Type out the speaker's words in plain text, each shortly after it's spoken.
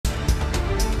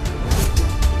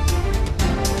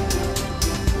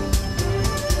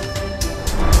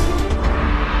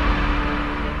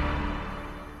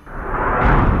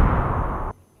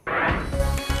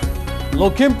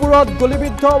লখিমপুৰত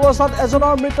গুলিবিদ্ধ অৱস্থাত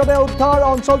এজনৰ মৃতদেহ উদ্ধাৰ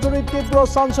অঞ্চলজুৰি তীব্ৰ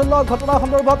চাঞ্চল্য ঘটনা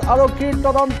সন্দৰ্ভত আৰক্ষীৰ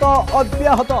তদন্ত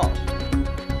অব্যাহত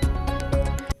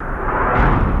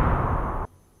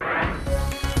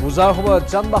পূজাৰ সময়ত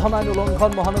যান-বাহন আইন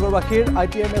উলংঘন মহানগৰবাসীৰ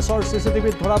ITMSৰ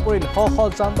CCTVত ধৰা পৰিল শ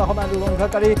যান-বাহন আইন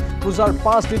উলংঘনকাৰী পূজাৰ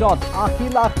 5 দিনত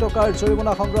 80 লাখ টকাৰ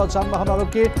জৰিমনা সংগ্ৰহ যান-বাহন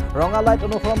আৰক্ষীৰ ৰঙা লাইট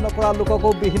অনুসৰণ নকৰা লোককো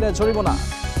বিহিলে জৰিমনা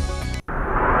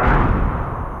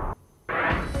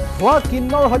ভুৱা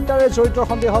কিন্নৰ হত্যাৰে জড়িত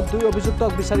সন্দেহত 2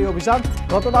 অভিযুক্তক বিচাৰি অভিযান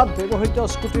ঘটনাত ব্যৱহৃত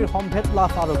স্কুটিৰ সম্ভেদ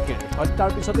লাভ আৰক্ষীৰ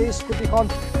হত্যাৰ পিছতে স্কুটিখন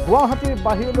গুৱাহাটীৰ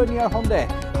বাহিৰলৈ নিয়াৰ সন্দেহ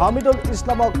হামিদুল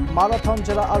ইছলামক মাৰাথন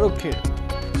জিলা আৰক্ষীৰ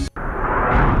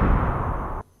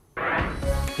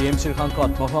TMCৰ সাংসদ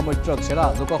মহুৱা মৈত্ৰক জেৰা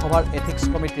লোকসভাৰ এথিক্স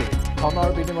কমিটিৰ ধনৰ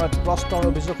বিনিময়ত প্ৰশ্নৰ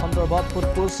অভিযোগ সন্দৰ্ভত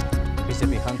ফুটপুছ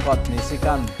বিজেপি সাংসদ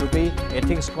নিশিকান্ত দুবে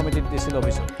এথিক্স কমিটিত দিছিল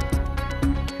অভিযোগ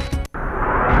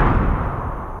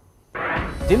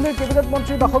দিল্লীৰ কেবিনেট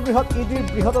মন্ত্ৰীৰ বাসগৃহত ইডিৰ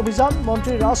বৃহৎ অভিযান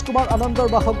মন্ত্ৰী ৰাজকুমাৰ আনন্দৰ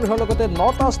বাসগৃহৰ লগতে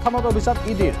 9টা স্থানত অভিযান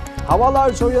ইডিৰ হাৱালাৰ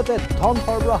জৰিয়তে ধন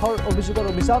সৰবৰাহৰ অভিযোগৰ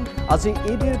অভিযান আজি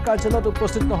ইডিৰ কাৰ্যালয়ত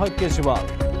উপস্থিত নহয় কেজৰিৱাল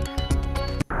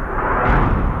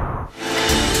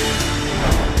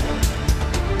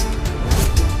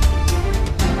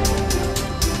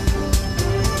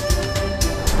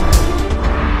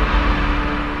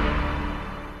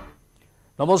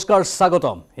নমস্কাৰ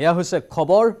স্বাগতম এয়া হৈছে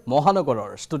খবৰ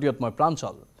মহানগৰৰ ষ্টুডিঅত মই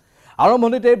প্ৰাঞ্চল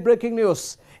আৰম্ভণিতে ব্ৰেকিং নিউজ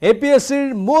APSCৰ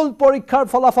মূল পৰীক্ষাৰ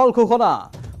ফলাফল ঘোষণা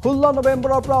 16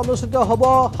 নৱেম্বৰৰ পৰা অনুষ্ঠিত হ'ব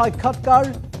সাক্ষাৎকাৰ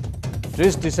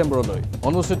 30 ডিসেম্বৰলৈ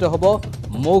অনুষ্ঠিত হ'ব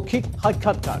মৌখিক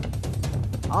সাক্ষাৎকাৰ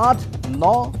 8,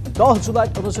 9, 10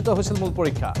 জুলাইত অনুষ্ঠিত হৈছিল মূল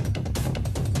পৰীক্ষা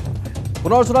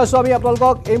পুনৰ জনাইছো আমি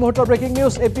আপোনালোকক এই মুহূৰ্তৰ ব্ৰেকিং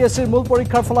নিউজ APSCৰ মূল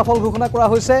পৰীক্ষাৰ ফলাফল ঘোষণা কৰা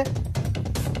হৈছে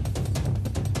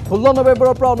 16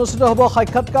 নৱেম্বৰৰ পৰা অনুষ্ঠিত হ'ব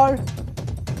সাক্ষাৎকাৰ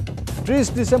 30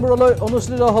 ডিসেম্বৰলৈ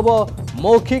অনুষ্ঠিত হ'ব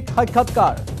মৌখিক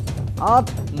সাক্ষাৎকাৰ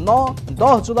 8, 9,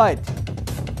 10 জুলাইত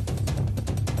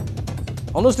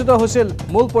অনুষ্ঠিত হৈছিল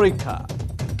মূল পৰীক্ষা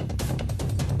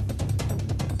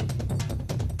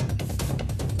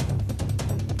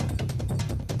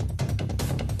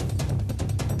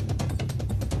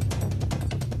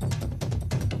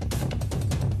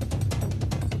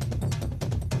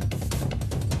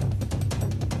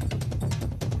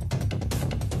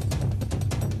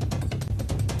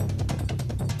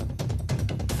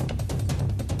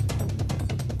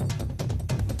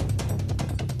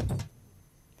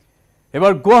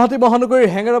এবাৰ গুৱাহাটী মহানগৰীৰ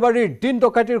হেঙেৰাবাৰীৰ দিন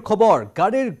ডকাইতিৰ খবৰ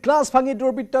গাড়ীৰ গ্লাছ ভাঙি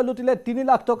দুৰ্বৃত্তই লুটিলে 3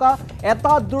 লাখ টকা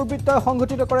এটা দুৰ্বৃত্তই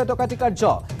সংঘটিত কৰে ডকাইতি কাৰ্য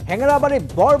হেঙেৰাবাৰী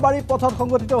বৰবাৰী পথত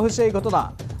সংঘটিত হৈছে এই ঘটনা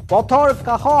পথৰ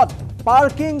কাষত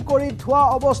পাৰ্কিং কৰি থোৱা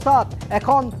অৱস্থাত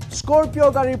এখন স্কৰপিঅ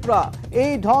গাড়ীৰ পৰা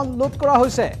এই ধন লুট কৰা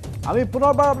হৈছে আমি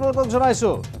পুনৰবাৰ আপোনালোকক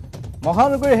জনাইছো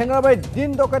মহানগৰীৰ হেঙেৰাবাৰীৰ দিন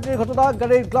ডকাইতিৰ ঘটনা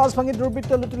গাড়ীৰ গ্লাছ ভাঙি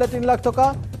দুৰ্বৃত্তই লুটিলে 3 লাখ টকা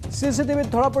CCTVত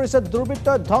ধৰা পৰিছে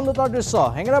দুৰ্বৃত্তই ধন লুটাৰ দৃশ্য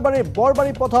হেঙেৰাবাৰীৰ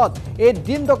বৰবাৰী পথত এই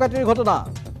দিন ডকাইতিৰ ঘটনা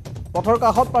পথৰ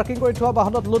কাষত পাৰ্কিং কৰি থোৱা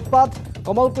বাহনত লুটপাট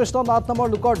কমল কৃষ্ণ নাথ নামৰ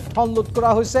লোকৰ ধন লুট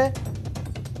কৰা হৈছে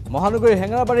মহানগৰীৰ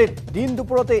হেঙেৰাবাৰীত দিন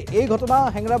দুপৰতে এই ঘটনা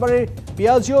হেঙেৰাবাৰীৰ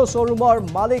পিয়াজিও শ্বৰুমৰ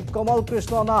মালিক কমল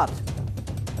কৃষ্ণ নাথ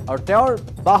আৰু তেওঁৰ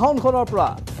বাহনখনৰ পৰা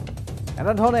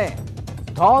এনেধৰণে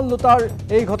ধন লুটাৰ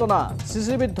এই ঘটনা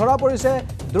CCTVত ধৰা পৰিছে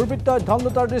দুৰ্বৃত্তই ধন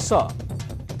লুটাৰ দৃশ্য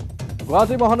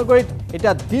গুৱাহাটী মহানগৰীত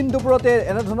এটা দিন দুপৰতে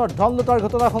এনেধৰণৰ ধন লুটাৰ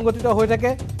ঘটনা সংঘটিত হৈ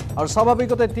থাকে আৰু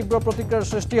স্বাভাৱিকতে তীব্ৰ প্ৰতিক্ৰিয়াৰ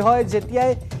সৃষ্টি হয়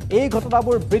যেতিয়াই এই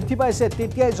ঘটনাবোৰ বৃদ্ধি পাইছে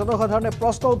তেতিয়াই জনসাধাৰণে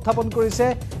প্ৰশ্ন উত্থাপন কৰিছে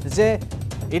যে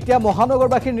এতিয়া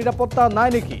মহানগৰবাসীৰ নিৰাপত্তা নাই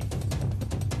নেকি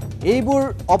এইবোৰ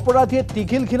অপৰাধীয়ে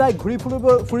টিঘিল খিলাই ঘূৰি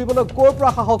ফুৰিবলৈ ক'ৰ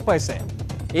পৰা সাহস পাইছে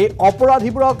এই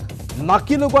অপৰাধীবোৰক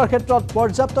নাকি লগোৱাৰ ক্ষেত্ৰত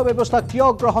পৰ্যাপ্ত ব্যৱস্থা কিয়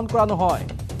গ্ৰহণ কৰা নহয়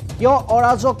কিয়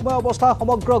অৰাজকময় অৱস্থা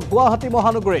সমগ্ৰ গুৱাহাটী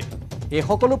মহানগৰীত এই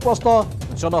সকলো প্ৰশ্ন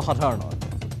জনসাধাৰণৰ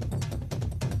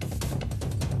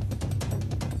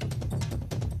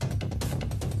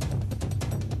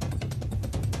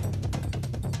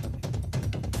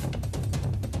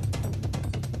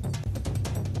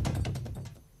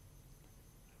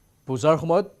পূজাৰ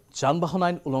সময়ত যান-বাহন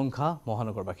আইন উলংঘা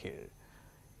মহানগৰবাসীৰ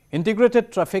ইন্টিগ্ৰেটেড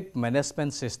ট্ৰাফিক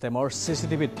মেনেজমেণ্ট সিস্টেমৰ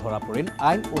CCTVত ধৰা পৰিল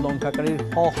আইন উলংঘাকাৰীৰ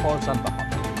শ যান-বাহন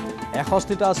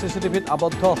 61টা CCTVত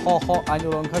আবদ্ধ শ আইন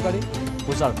উলংঘাকাৰী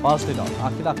পূজাৰ 5 দিনত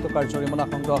 80 লাখ টকাৰ জৰিমনা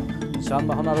সংগ্ৰহ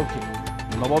যান-বাহন আৰক্ষী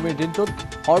নৱমীৰ দিনটোত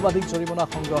সৰ্বাধিক জৰিমনা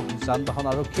সংগ্ৰহ যান-বাহন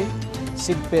আৰক্ষী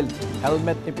সিট বেল্ট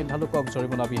হেলমেট নিপিন্ধা লোকক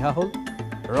জৰিমনা বিহা হ'ল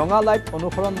ৰঙা লাইট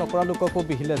অনুসৰণ নকৰা লোককো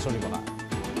বিহিলে জৰিমনা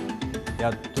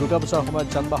ইয়াত দুৰ্গা পূজাৰ সময়ত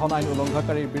যান-বাহন আইন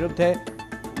উলংঘাকাৰীৰ বিৰুদ্ধে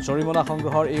জৰিমনা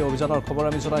সংগ্ৰহৰ এই অভিযানৰ খবৰ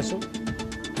আমি জনাইছো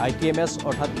ITMS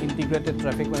অৰ্থাৎ ইন্টিগ্ৰেটেড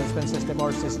ট্ৰাফিক মেনেজমেণ্ট সিস্টেমৰ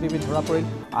CCTVত ধৰা পৰিল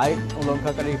আইন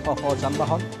উলংঘাকাৰী শ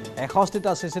যান-বাহন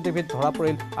 61টা CCTVত ধৰা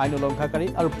পৰিল আইন উলংঘাকাৰী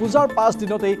আৰু পূজাৰ 5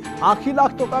 দিনতেই 80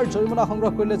 লাখ টকাৰ জৰিমনা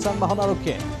সংগ্ৰহ কৰিলে যান-বাহন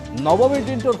আৰক্ষীয়ে নৱমীৰ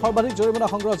দিনটোত সৰ্বাধিক জৰিমনা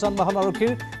সংগ্ৰহ যান-বাহন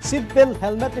আৰক্ষীৰ সিট বেল্ট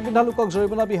হেলমেট নিপিন্ধা লোকক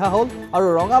জৰিমনা বিহা হ'ল আৰু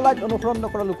ৰঙা লাইট অনুসৰণ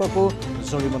নকৰা লোককো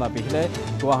জৰিমনা বিহিলে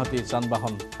গুৱাহাটী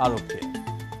যান-বাহন আৰক্ষীয়ে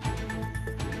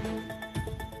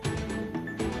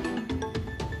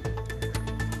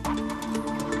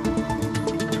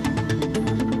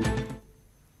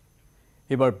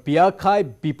এবাৰ বিয়া খাই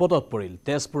বিপদত পৰিল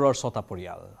তেজপুৰৰ 6টা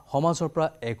পৰিয়াল সমাজৰ পৰা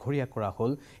এঘৰীয়া কৰা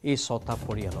হ'ল এই 6টা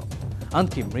পৰিয়ালক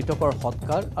আনকি মৃতকৰ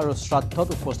সৎকাৰ আৰু শ্ৰাদ্ধত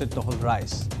উপস্থিত নহল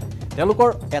ৰাইজ তেওঁলোকৰ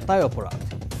এটাই অপৰাধ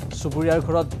সুবুৰীয়াৰ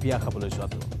ঘৰত বিয়া খাবলৈ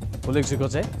যোৱাটো উল্লেখযোগ্য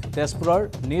যে তেজপুৰৰ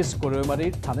নিজ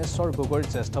কৰৈমাৰীৰ থানেশ্বৰ গগৈৰ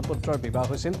জ্যেষ্ঠ পুত্ৰৰ বিবাহ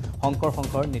হৈছিল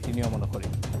শংকৰ নীতি নিয়ম অনুসৰি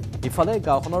ইফালে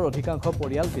গাঁওখনৰ অধিকাংশ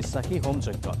পৰিয়াল বিশ্বাসী হোম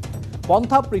যজ্ঞত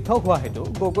পন্থা পৃথক হোৱা হেতু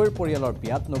গগৈৰ পৰিয়ালৰ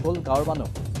বিয়াত নগল গাঁৱৰ মানুহ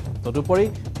তদুপৰি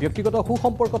ব্যক্তিগত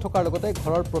সুসম্পৰ্ক থকাৰ লগতে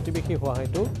ঘৰৰ প্ৰতিবেশী হোৱা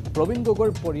হেতু প্ৰবীণ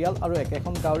গগৈৰ পৰিয়াল আৰু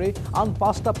একেখন গাঁৱৰে আন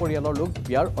 5টা পৰিয়ালৰ লোক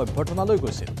বিয়াৰ অভ্যৰ্থনালৈ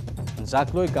গৈছিল যাক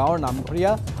লৈ গাঁৱৰ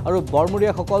নামঘৰীয়া আৰু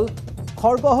বৰমৰীয়াসকল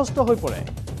খৰ্গহস্ত হৈ পৰে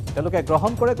তেওঁলোকে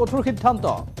গ্ৰহণ কৰে কঠোৰ সিদ্ধান্ত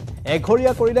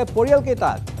এঘৰীয়া কৰিলে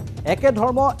পৰিয়ালকেইটাক একে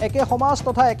ধৰ্ম একে সমাজ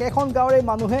তথা একেখন গাঁৱৰে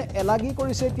মানুহে এলাগি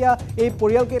কৰিছে এতিয়া এই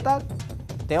পৰিয়ালকেইটাক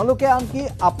তেওঁলোকে আনকি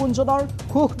আপোনজনৰ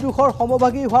সুখ দুখৰ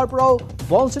সমভাগী হোৱাৰ পৰাও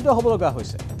বঞ্চিত হ'ব লগা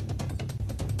হৈছে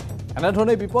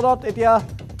এনেধৰণে বিপদত এতিয়া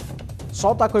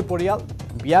 6টাকৈ পৰিয়াল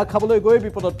বিয়া খাবলৈ গৈ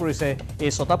বিপদত পৰিছে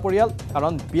এই 6টা পৰিয়াল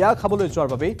কাৰণ বিয়া খাবলৈ যোৱাৰ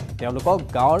বাবে তেওঁলোকক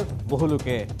গাঁৱৰ বহু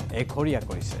লোকে এঘৰীয়া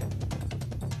কৰিছে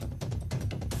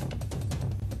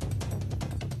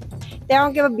তেওঁ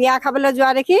কিবা বিয়া খাবলৈ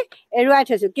যোৱা দেখি এৰুৱাই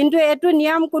থৈছো কিন্তু এইটো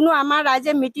নিয়ম কোনো আমাৰ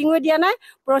ৰাইজে মিটিঙো দিয়া নাই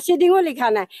প্ৰচিডিঙো লিখা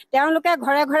নাই তেওঁলোকে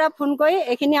ঘৰে ঘৰে ফোন কৰি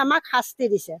এইখিনি আমাক শাস্তি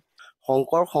দিছে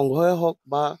শংকৰ সংঘই হওক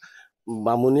বা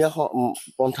বামুণীয়া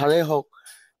পন্থাৰে হওক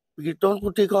কীৰ্তন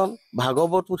পুথিখন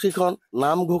ভাগৱত পুথিখন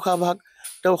নাম ঘোষা ভাগ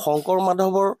তেওঁ শংকৰ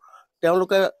মাধৱৰ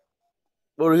তেওঁলোকে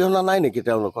অৰিহণা নাই নেকি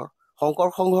তেওঁলোকৰ শংকৰ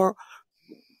সংঘৰ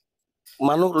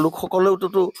মানুহ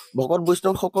লোকসকলেওতো ভকত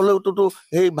বৈষ্ণৱসকলেওতো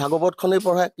সেই ভাগৱতখনেই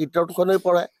পঢ়ায় কীৰ্তনখনেই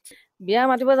পঢ়ায় বিয়া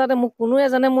মাতিব যাওঁতে মোক কোনো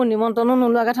এজনে মোৰ নিমন্ত্ৰণো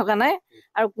নোলোৱাকৈ থকা নাই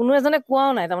আৰু কোনো এজনে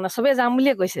কোৱাও নাই তাৰমানে চবেই যাম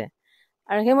বুলিয়ে কৈছে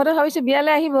আৰু সেইমতে ভাবিছোঁ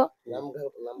বিয়ালৈ আহিব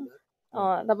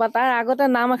তাৰপৰা তাৰ আগতে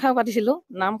নাম এষাৰ পাতিছিলোঁ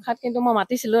নামষাৰত কিন্তু মই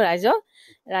মাতিছিলোঁ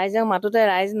ৰাইজক মাতোতে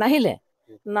ৰাইজ নাহিলে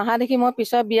নহা দেখি মই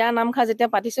পিছত বিয়া নামষাৰ যেতিয়া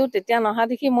পাতিছোঁ তেতিয়া নহা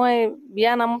দেখি মই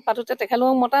বিয়া নাম পাতোতে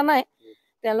তেখেতলোকক মতা নাই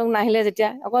তেওঁলোক নাহিলে যেতিয়া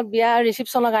অকল বিয়া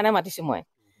ৰিচিপশ্যনৰ কাৰণে মাতিছোঁ মই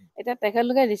এতিয়া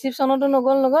তেখেতলোকে ৰিচিপশ্যনতো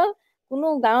নগ'ল কোনো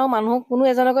গাঁৱৰ মানুহ কোনো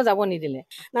এজনকো যাব নিদিলে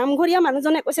নামঘৰীয়া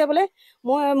মানুহজনে কৈছে বোলে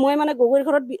মই মানে গগৈৰ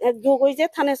ঘৰত গগৈ যে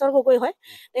থানেশ্বৰ গগৈ হয়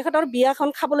তেখেতৰ বিয়াখন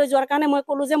খাবলৈ যোৱাৰ কাৰণে মই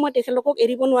ক'লো যে মই তেখেতলোকক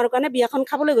এৰিব নোৱাৰো কাৰণে বিয়াখন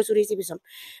খাবলৈ গৈছোঁ ৰিচিপশ্যন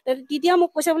তেতিয়া মোক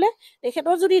কৈছে বোলে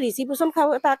তেখেতৰ যদি ৰিচিপশ্যন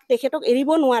তাক তেখেতক এৰিব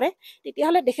নোৱাৰে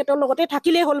তেতিয়াহ'লে তেখেতৰ লগতে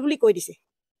থাকিলেই হ'ল বুলি কৈ দিছে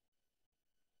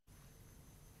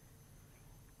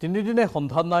তিনিদিনে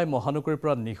সন্ধান নাই মহানগৰীৰ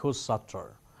পৰা নিখোজ ছাত্ৰৰ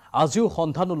আজিও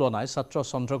সন্ধান ওলোৱা নাই ছাত্ৰ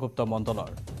চন্দ্ৰগুপ্ত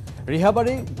মণ্ডলৰ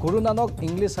ৰিহাবাৰী গুৰু নানক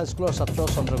ইংলিছ হাইস্কুলৰ ছাত্ৰ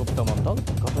চন্দ্ৰগুপ্ত মণ্ডল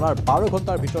ঘটনাৰ 12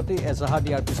 ঘণ্টাৰ ভিতৰতে এজাহাৰ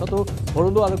দিয়াৰ পিছতো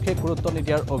ভৰলু আৰক্ষীয়ে গুৰুত্ব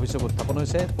নিদিয়াৰ অভিযোগ উত্থাপন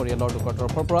হৈছে পৰিয়ালৰ লোকৰ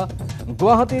তৰফৰ পৰা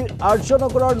গুৱাহাটীৰ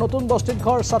আৰ্যনগৰৰ নতুন বস্তিত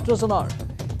ঘৰ ছাত্ৰজনৰ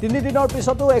 3 দিনৰ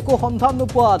পিছতো একো সন্ধান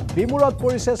নোপোৱাত বিমূৰত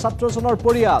পৰিছে ছাত্ৰজনৰ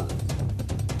পৰিয়াল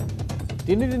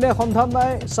 3 দিনে সন্ধান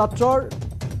নাই ছাত্ৰৰ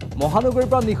মহানগৰীৰ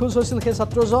পৰা নিখোজ হৈছিল সেই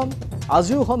ছাত্ৰজন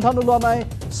আজিও সন্ধান ওলোৱা নাই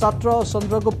ছাত্ৰ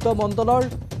চন্দ্ৰগুপ্ত মণ্ডলৰ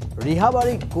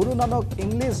ৰিহাবাৰী গুৰু নানক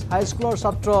ইংলিছ হাইস্কুলৰ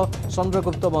ছাত্ৰ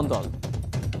চন্দ্ৰগুপ্ত মণ্ডল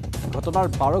ঘটনাৰ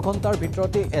 12 ঘণ্টাৰ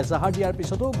ভিতৰতে এজাহাৰ দিয়াৰ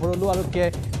পিছতো ভৰলু আৰক্ষীয়ে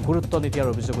গুৰুত্ব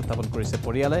নিদিয়াৰ অভিযোগ উত্থাপন কৰিছে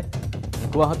পৰিয়ালে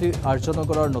গুৱাহাটীৰ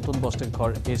আৰ্যনগৰৰ নতুন বস্তিত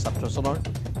ঘৰ এই ছাত্ৰজনৰ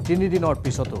 3 দিনৰ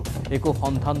পিছতো একো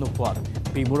সন্ধান নোপোৱাত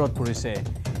বিমূৰত পৰিছে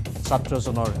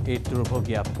ছাত্ৰজনৰ এই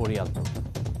দুৰ্ভগীয়া পৰিয়ালটো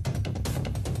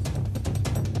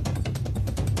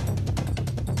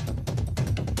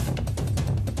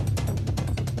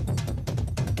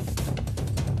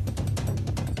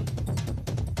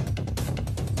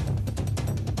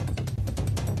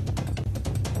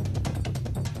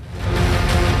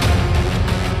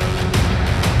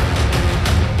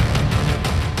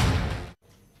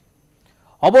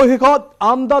অৱশেষত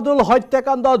আমদাদুল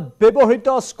হত্যাকাণ্ডত ব্যৱহৃত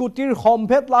স্কুটিৰ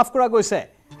সম্ভেদ লাভ কৰা গৈছে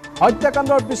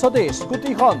হত্যাকাণ্ডৰ পিছতে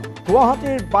স্কুটিখন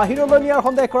গুৱাহাটীৰ বাহিৰলৈ নিয়াৰ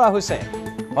সন্দেহ কৰা হৈছে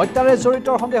হত্যাৰে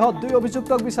জড়িতৰ সন্দেহত 2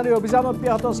 অভিযুক্তক বিচাৰি অভিযান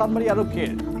অব্যাহত চানমাৰী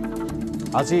আৰক্ষীৰ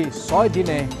আজি 6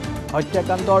 দিনে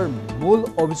হত্যাকাণ্ডৰ মূল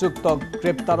অভিযুক্তক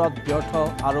গ্ৰেপ্তাৰত ব্যৰ্থ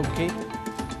আৰক্ষী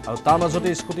আৰু তাৰ মাজতে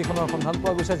স্কুটিখনৰ সন্ধান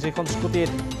পোৱা গৈছে যিখন স্কুটিত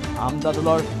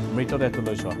আমদাদুলৰ মৃতদেহটো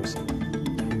লৈ যোৱা হৈছে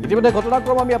ইতিমধ্যে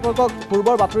ঘটনাক্ৰম আমি আপোনালোকক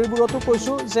পূৰ্বৰ বাতৰিবোৰতো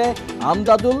কৈছোঁ যে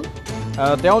আমদাদুল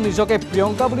তেওঁ নিজকে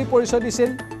প্ৰিয়ংকা বুলি পৰিচয় দিছিল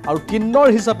আৰু কিন্নৰ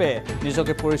হিচাপে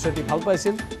নিজকে পৰিচয় দি ভাল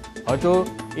পাইছিল হয়তো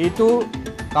এইটো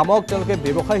কামক তেওঁলোকে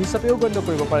ব্যৱসায় হিচাপেও গণ্য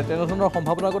কৰিব পাৰে তেনেধৰণৰ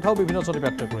সম্ভাৱনাৰ কথাও বিভিন্নজনে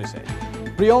ব্যক্ত কৰিছে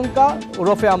প্ৰিয়ংকা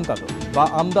ওৰফে আমদাদুল বা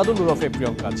আমদাদুল ওৰফে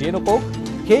প্ৰিয়ংকা যিয়ে নকওক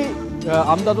সেই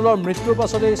আমদাদুলৰ মৃত্যুৰ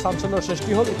পাছতেই চাঞ্চল্যৰ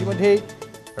সৃষ্টি হ'ল ইতিমধ্যেই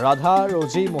ৰাধা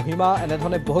ৰজি মহিমা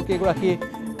এনেধৰণে বহুকেইগৰাকী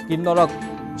কিন্নৰক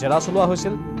জেৰা চলোৱা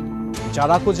হৈছিল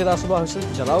জাৰাকো জেৰা চলোৱা হৈছিল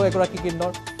জাৰাও এগৰাকী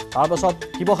কিন্নৰ তাৰপাছত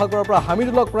শিৱসাগৰৰ পৰা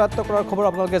হামিদুলক প্ৰয়াত্ত কৰাৰ খবৰ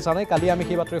আপোনালোকে জানে কালি আমি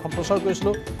সেই বাতৰি সম্প্ৰচাৰ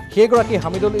কৰিছিলোঁ সেইগৰাকী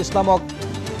হামিদুল ইছলামক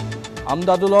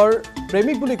আমদাদুলৰ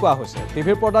প্ৰেমিক বুলি কোৱা হৈছে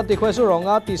টিভিৰ পৰ্দাত দেখুৱাইছোঁ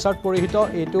ৰঙা টি চাৰ্ট পৰিহিত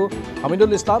এইটো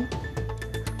হামিদুল ইছলাম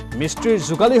মিস্ত্ৰীৰ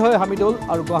যোগালী হয় হামিদুল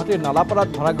আৰু গুৱাহাটীৰ নালাপাৰাত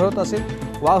ভাড়াঘৰত আছিল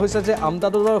কোৱা হৈছে যে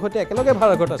আমদাদুলৰ সৈতে একেলগে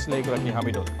ভাড়াঘৰত আছিলে এইগৰাকী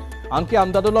হামিদুল আনকি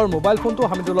আমদাদুলৰ মোবাইল ফোনটো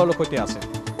হামিদুলৰ সৈতে আছে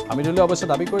হামিদুলে অৱশ্যে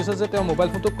দাবী কৰিছে যে তেওঁ মোবাইল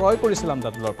ফোনটো ক্ৰয় কৰিছিল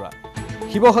আমদাদুলৰ পৰা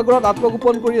শিৱসাগৰত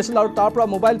আত্মগোপন কৰি আছিল আৰু তাৰ পৰা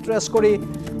মোবাইল ট্ৰেছ কৰি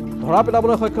ধৰা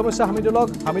পেলাবলৈ সক্ষম হৈছে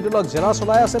হামিদুলক জেৰা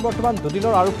চলাই আছে বৰ্তমান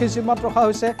দুদিনৰ আৰক্ষী জিম্মাত ৰখা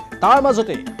হৈছে তাৰ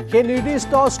মাজতে সেই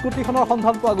নিৰ্দিষ্ট স্কুটিখনৰ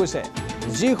সন্ধান পোৱা গৈছে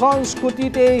যিখন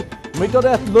স্কুটিতেই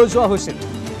মৃতদেহ লৈ যোৱা হৈছিল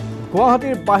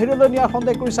গুৱাহাটীৰ বাহিৰলৈ নিয়াৰ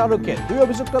সন্দেহ কৰিছে আৰক্ষীয়ে দুই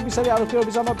অভিযুক্ত বিচাৰি আৰক্ষীৰ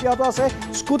অভিযান অব্যাহত আছে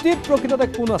স্কুটিত প্ৰকৃততে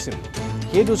কোন আছিল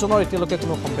সেই দুজনৰ এতিয়ালৈকে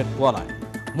কোনো সম্ভেদ পোৱা নাই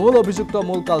মূল অভিযুক্ত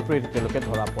মূল কালপ্ৰিট এতিয়ালৈকে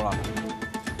ধৰা পৰা নাই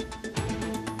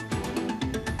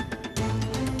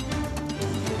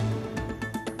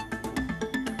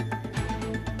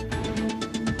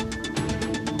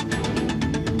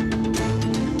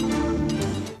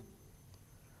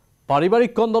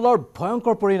পাৰিবাৰিক কন্দলৰ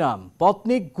ভয়ংকৰ পৰিণাম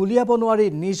পত্নীক গুলিয়াব নোৱাৰি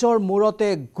নিজৰ মূৰতে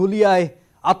গুলিয়াই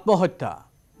আত্মহত্যা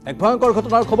এক ভয়ংকৰ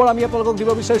ঘটনাৰ খবৰ আমি আপোনালোকক দিব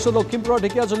বিচাৰিছোঁ লখিমপুৰৰ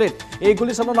ঢেকিয়াজুলিত এই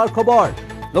গুলীচালনাৰ খবৰ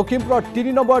লখিমপুৰৰ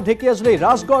 ৩ নম্বৰ ঢেকিয়াজুলি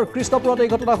ৰাজগড় কৃষ্ণপুৰত এই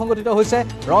ঘটনা সংঘটিত হৈছে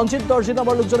ৰঞ্জিত দৰ্জী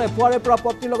নামৰ লোকজনে পুৱাৰে পৰা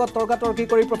পত্নীৰ লগত তৰ্কাতৰ্কি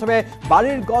কৰি প্ৰথমে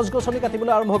বাৰীৰ গছ-গছনি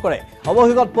কাটিবলৈ আৰম্ভ কৰে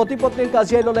অৱশেষত পতি পত্নীৰ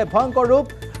কাজিয়াই ল'লে ভয়ংকৰ ৰূপ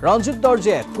ৰঞ্জিত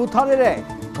দৰ্জীয়ে কুঠাৰেৰে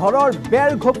ঘৰৰ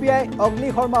বেৰ ঘপিয়াই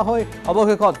অগ্নিশৰ্মা হৈ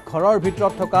অৱশেষত ঘৰৰ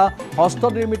ভিতৰত থকা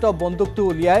হস্তনিৰ্মিত বন্দুকটো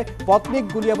উলিয়াই পত্নীক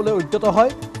গুলিয়াবলৈ উদ্যত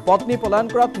হয় পত্নী পলায়ন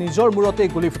কৰাত নিজৰ মূৰতেই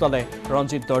গুলী ফুটালে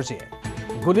ৰঞ্জিত দৰ্জীয়ে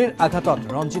গুলীৰ আঘাতত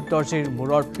ৰঞ্জিত দৰ্জীৰ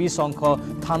মূৰৰ পিছ অংশ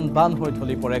থান বান হৈ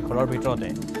ঢলি পৰে ঘৰৰ ভিতৰতে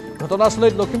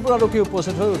ঘটনাস্থলীত লখিমপুৰ আৰক্ষী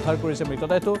উপস্থিত হৈ উদ্ধাৰ কৰিছে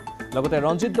মৃতদেহটো লগতে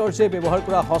ৰঞ্জিত দৰ্জীয়ে ব্যৱহাৰ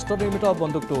কৰা হস্তনিৰ্মিত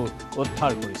বন্দুকটো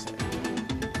উদ্ধাৰ কৰিছে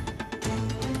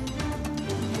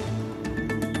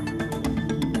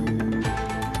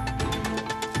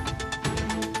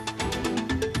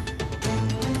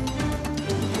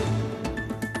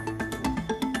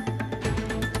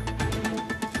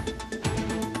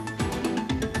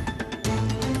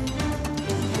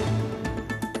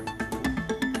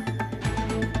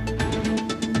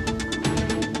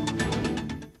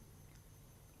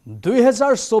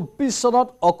 2024 চনত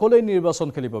অকলে নিৰ্বাচন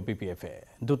খেলিব বিপিএফে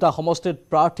দুটা সমষ্টিত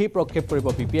প্ৰাৰ্থী প্ৰক্ষেপ কৰিব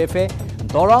বিপিএফে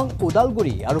দৰং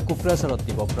উদালগুৰি আৰু কোকৰাঝাৰত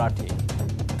দিব প্ৰাৰ্থী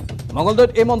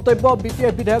মঙ্গলদৈত এই মন্তব্য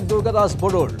বিপিএফ বিধায়ক দুৰ্গা দাস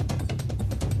বড়োৰ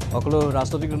সকলো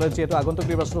ৰাজনৈতিক দলে যেহেতু আগন্তুক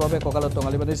নিৰ্বাচনৰ বাবে কঁকালত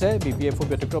টঙালি বান্ধিছে বিপিএফও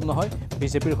ব্যতিক্ৰম নহয়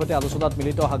বিজেপিৰ সৈতে আলোচনাত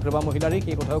মিলিত হাগ্ৰামা মহিলাৰী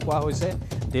এই কথাও কোৱা হৈছে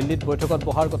দিল্লীত বৈঠকত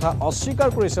বহাৰ কথা অস্বীকাৰ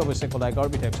কৰিছে অৱশ্যে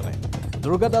কলাইগাঁৱৰ বিধায়কজনে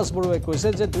দুৰ্গা দাস বড়োৱে কৈছে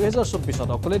যে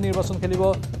 2024 অকলে নিৰ্বাচন খেলিব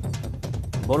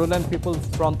বড়োলেণ্ড পিপল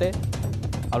ফ্ৰণ্টে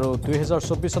আৰু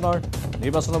 2024 চনৰ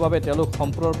নিৰ্বাচনৰ বাবে তেওঁলোক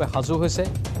সম্পূৰ্ণৰূপে সাজু হৈছে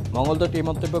মঙ্গলদৈত এই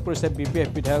মন্তব্য কৰিছে বিপিএফ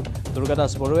বিধায়ক দুৰ্গা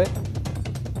দাস বড়োৱে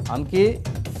আনকি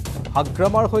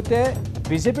হাগ্ৰামাৰ সৈতে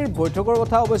বিজেপিৰ বৈঠকৰ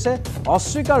কথা অৱশ্যে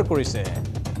অস্বীকাৰ কৰিছে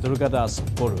দুৰ্গা দাস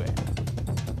বড়োৱে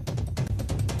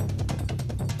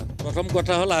প্ৰথম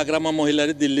কথা হ'ল হাগ্ৰামা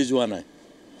মহিলাৰী দিল্লী যোৱা নাই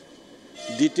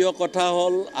দ্বিতীয় কথা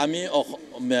হ'ল আমি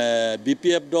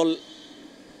বিপিএফ দল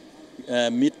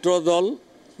মিত্ৰ দল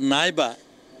নাইবা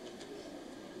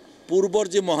পূৰ্বৰ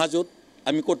যি মহাজোঁট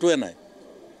আমি ক'তোৱে নাই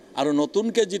আৰু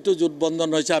নতুনকৈ যিটো জোঁটবন্ধন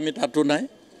হৈছে আমি তাতো নাই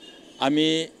আমি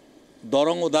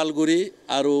দৰং ওদালগুৰি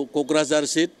আৰু কোকৰাঝাৰ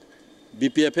সিট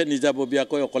বিপিএফে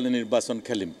নিজাববীয়াকৈ অকলে নিৰ্বাচন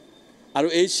খেলিম আৰু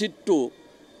এই সিটটো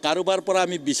কাৰোবাৰ পৰা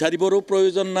আমি বিচাৰিবৰো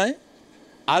প্ৰয়োজন নাই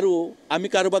আৰু আমি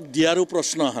কাৰোবাক দিয়াৰো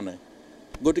প্ৰশ্ন অহা নাই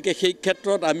গতিকে সেই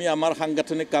ক্ষেত্ৰত আমি আমাৰ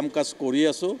সাংগঠনিক কাম কাজ কৰি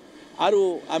আছোঁ আৰু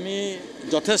আমি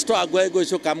যথেষ্ট আগুৱাই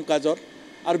গৈছোঁ কাম কাজত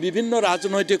আৰু বিভিন্ন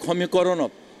ৰাজনৈতিক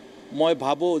সমীকৰণত মই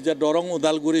ভাবোঁ যে দৰং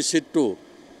ওদালগুৰি সিটটো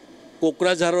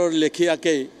কোকৰাঝাৰৰ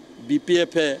লেখীয়াকৈ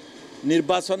বিপিএফে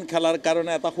নিৰ্বাচন খেলাৰ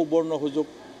কাৰণে এটা সুবৰ্ণ সুযোগ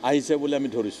আহিছে বুলি আমি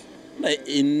ধৰিছোঁ নাই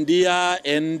ইণ্ডিয়া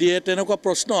এনডিএ তেনেকুৱা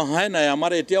প্ৰশ্ন অহাই নাই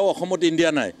আমাৰ এতিয়াও অসমত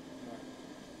ইণ্ডিয়া নাই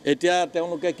এতিয়া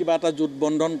তেওঁলোকে কিবা এটা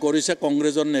জোঁটবন্ধন কৰিছে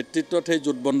কংগ্ৰেছৰ নেতৃত্বত সেই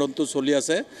জোঁটবন্ধনটো চলি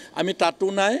আছে আমি তাতো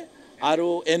নাই আৰু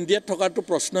এনডিএত থকাটো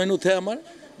প্ৰশ্নই নুঠে আমাৰ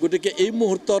গতিকে এই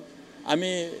মুহূৰ্তত আমি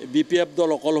বিপিএফ দল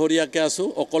অকলশৰীয়াকৈ আছোঁ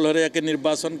অকলশৰীয়াকৈ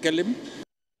নিৰ্বাচন খেলিম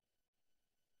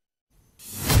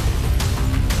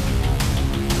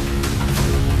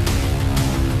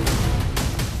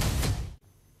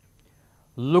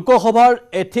লোকসভাৰ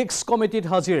এথিক্স কমিটিত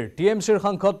হাজিৰ টিএমচিৰ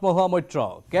সাংসদ মহুৱা মৈত্ৰ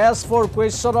কেছ ফৰ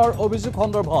কুৱেশ্যনৰ অভিযোগ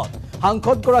সন্দৰ্ভত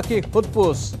সাংসদগৰাকীক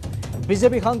সোধপোছ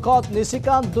বিজেপি সাংসদ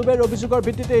নিশিকান্ত দুবেৰ অভিযোগৰ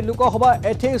ভিত্তিতে লোকসভা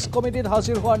এথিক্স কমিটিত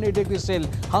হাজিৰ হোৱাৰ নিৰ্দেশ দিছিল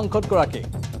সাংসদগৰাকীক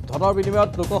ধনৰ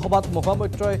বিনিময়ত লোকসভাত মহুৱা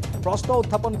মৈত্ৰই প্ৰশ্ন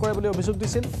উত্থাপন কৰে বুলি অভিযোগ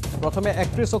দিছিল প্ৰথমে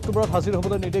 31 অক্টোবৰত হাজিৰ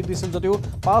হ'বলৈ নিৰ্দেশ দিছিল যদিও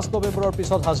 5 নৱেম্বৰৰ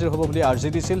পিছত হাজিৰ হ'ব বুলি আৰ্জি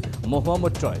দিছিল মহুৱা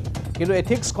মৈত্ৰই কিন্তু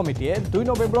এথিক্স কমিটিয়ে 2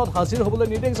 নৱেম্বৰত হাজিৰ হ'বলৈ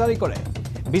নিৰ্দেশ জাৰি কৰে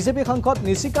বিজেপি সাংসদ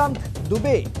নিশিকান্ত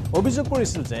দুবে অভিযোগ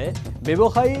কৰিছিল যে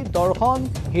ব্যৱসায়ী দৰ্শন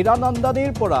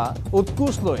হীৰানন্দানীৰ পৰা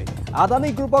উৎকোচ লৈ আদানী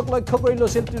গ্ৰুপক লক্ষ্য কৰি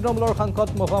লৈছিল তৃণমূলৰ সাংসদ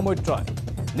মহুৱা মৈত্ৰই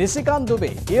নিশিকান্ত দুবে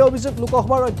এই অভিযোগ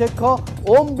লোকসভাৰ অধ্যক্ষ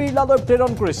ওম বিৰলালৈ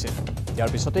প্ৰেৰণ কৰিছিল ইয়াৰ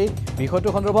পিছতে বিষয়টো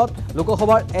সন্দৰ্ভত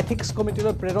লোকসভাৰ এথিক্স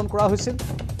কমিটিলৈ প্ৰেৰণ কৰা হৈছিল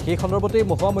সেই সন্দৰ্ভতে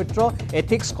মহুৱা মৈত্ৰ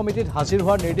এথিক্স কমিটিত হাজিৰ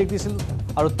হোৱাৰ নিৰ্দেশ দিছিল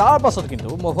আৰু তাৰ পাছত কিন্তু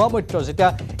মহুৱা মৈত্ৰ যেতিয়া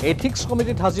এথিক্স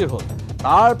কমিটিত হাজিৰ হ'ল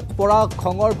তাৰ পৰা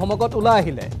খঙৰ ভমকত ওলাই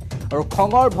আহিলে আৰু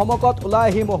খঙৰ ভমকত ওলাই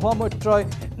আহি মহুৱা মৈত্ৰই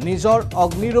নিজৰ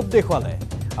অগ্নিৰূপ দেখুৱালে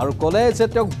আৰু ক'লে যে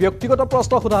তেওঁক ব্যক্তিগত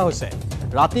প্ৰশ্ন সোধা হৈছে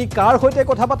ৰাতি কাৰ সৈতে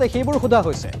কথা পাতে সেইবোৰ সোধা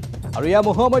হৈছে আৰু ইয়া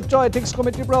মহুৱা মৈত্ৰ এথিক্স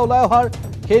কমিটিৰ পৰা ওলাই অহাৰ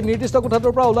সেই নিৰ্দিষ্ট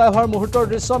কোঠাটোৰ পৰা ওলাই অহাৰ মুহূৰ্তৰ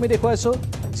দৃশ্য আমি দেখুৱাইছোঁ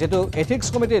যেটো এথিক্স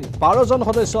কমিটিত 12 জন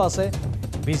সদস্য আছে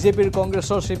বিজেপিৰ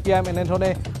কংগ্ৰেছৰ সিপিএম এনেধৰণে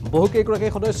বহুকেইগৰাকী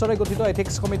সদস্যৰে গঠিত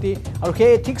এথিক্স কমিটি আৰু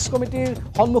সেই এথিক্স কমিটিৰ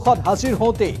সন্মুখত হাজিৰ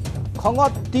হওঁতেই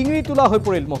খঙত টিঙি তোলা হৈ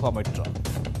পৰিল মহুৱা মৈত্ৰ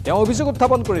তেওঁ অভিযোগ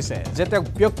উত্থাপন কৰিছে যে তেওঁক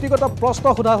ব্যক্তিগত প্ৰশ্ন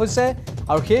সোধা হৈছে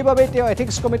আৰু সেইবাবে তেওঁ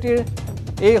এথিক্স কমিটিৰ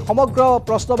এই সমগ্ৰ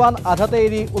প্ৰশ্নবান আধাতে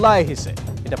এৰি ওলাই আহিছে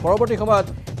এটা পৰৱৰ্তী সময়ত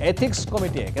এথিক্স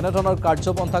কমিটিয়ে কেনেধৰণৰ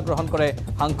কাৰ্যপন্থা গ্ৰহণ কৰে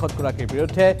সাংসদগৰাকীৰ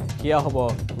বিৰুদ্ধে কিয়া হ'ব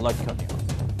লক্ষণীয়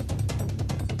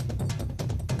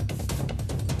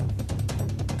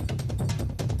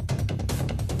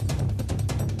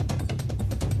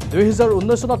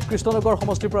 2019 চনত কৃষ্ণনগৰ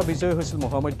সমষ্টিৰ পৰা বিজয়ী হৈছিল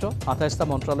মহুৱা মৈত্ৰ 28টা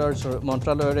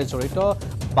মন্ত্ৰালয়ৰে জড়িত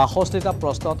 62টা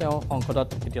প্ৰশ্ন তেওঁ সংসদত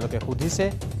এতিয়ালৈকে সুধিছে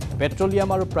পেট্ৰলিয়াম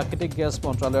আৰু প্ৰাকৃতিক গেছ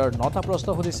মন্ত্ৰালয়ৰ 9টা প্ৰশ্ন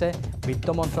সুধিছে বিত্ত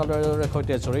মন্ত্ৰালয়ৰ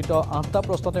সৈতে জড়িত 8টা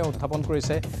প্ৰশ্ন তেওঁ উত্থাপন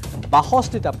কৰিছে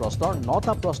 62টা প্ৰশ্নৰ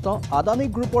 9টা প্ৰশ্ন আদানী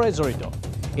গ্ৰুপৰে জড়িত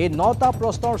এই 9টা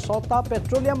প্ৰশ্নৰ 6টা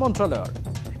পেট্ৰলিয়াম মন্ত্ৰালয়ৰ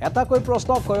এটাকৈ প্ৰশ্ন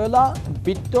কয়লা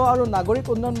বিত্ত আৰু নাগৰিক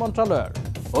উন্নয়ন মন্ত্ৰালয়ৰ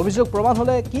অভিযোগ প্ৰমাণ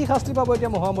হলে কি শাস্তি পাব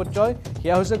এতিয়া মহুৱা মৈত্ৰই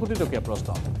হিয়া হৈছে কোটিটকীয়া প্ৰশ্ন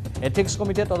এথিক্স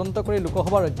কমিটিয়ে তদন্ত কৰি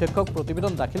লোকসভাৰ অধ্যক্ষক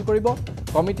প্ৰতিবেদন দাখিল কৰিব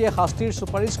কমিটিয়ে শাস্তিৰ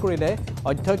সুপাৰিশ কৰিলে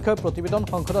অধ্যক্ষই প্ৰতিবেদন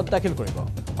সংসদত দাখিল কৰিব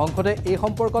সংসদে এই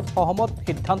সম্পৰ্কত সহমত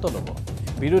সিদ্ধান্ত ল'ব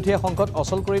বিৰোধীয়ে সংসদ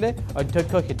অচল কৰিলে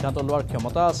অধ্যক্ষই সিদ্ধান্ত লোৱাৰ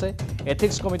ক্ষমতা আছে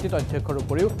এথিক্স কমিটিত অধ্যক্ষৰ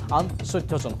উপৰিও আন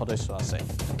 14 জন সদস্য আছে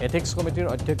এথিক্স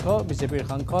কমিটিৰ অধ্যক্ষ বিজেপিৰ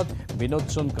সাংসদ বিনোদ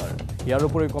সোনকাৰ ইয়াৰ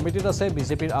উপৰিও কমিটিত আছে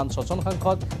বিজেপিৰ আন 6জন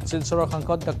সাংসদ শিলচৰৰ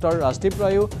সাংসদ ডক্টৰ ৰাজদীপ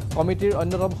ৰায়ো কমিটিৰ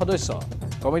অন্যতম সদস্য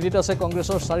কমিটিত আছে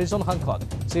কংগ্ৰেছৰ 4জন সাংসদ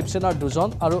শিৱসেনাৰ 2জন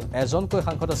আৰু এজনকৈ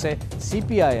সাংসদ আছে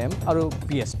সিপিআইএম আৰু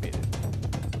পিএছপিৰ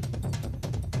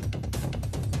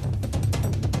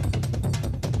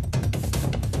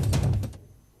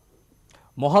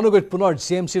মহানগৰীত পুনৰ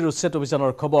জিএমচিৰ উচ্ছেদ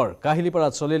অভিযানৰ খবৰ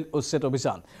কাহিলীপাৰাত চলিল উচ্ছেদ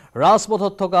অভিযান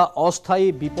ৰাজপথত থকা অস্থায়ী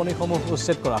বিপণীসমূহ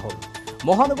উচ্ছেদ কৰা হ'ল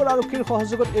মহানগৰ আৰক্ষীৰ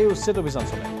সহযোগত এই উচ্ছেদ অভিযান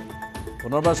চলে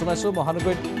পুনৰবাৰ জনাইছোঁ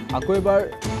মহানগৰীত আকৌ এবাৰ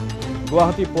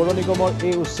গুৱাহাটী পৌৰ নিগমৰ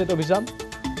এই উচ্ছেদ অভিযান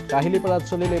কাহিলীপাৰাত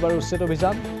চলিল এইবাৰ উচ্ছেদ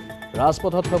অভিযান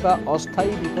ৰাজপথত থকা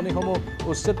অস্থায়ী বিপণীসমূহ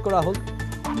উচ্ছেদ কৰা হ'ল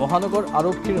মহানগৰ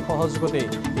আৰক্ষীৰ সহযোগতে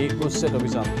এই উচ্ছেদ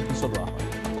অভিযান চলোৱা হয়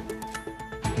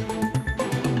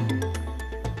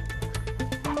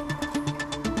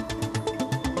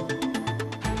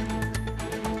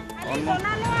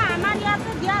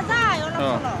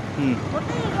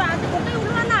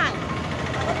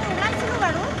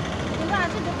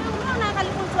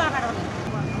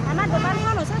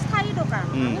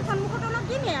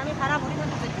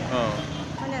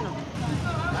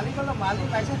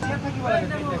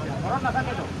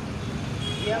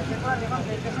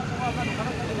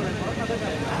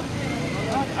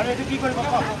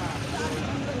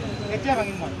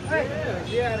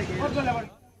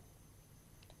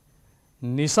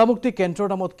নিচামুক্তি কেন্দ্ৰৰ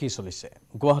নামত কি চলিছে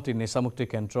গুৱাহাটীৰ নিচামুক্তি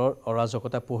কেন্দ্ৰৰ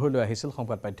অৰাজকতা পোহৰলৈ আহিছিল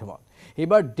সংবাদ মাধ্যমত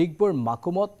এইবাৰ ডিগবৈৰ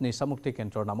মাকুমত নিচামুক্তি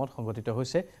কেন্দ্ৰৰ নামত সংঘটিত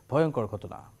হৈছে ভয়ংকৰ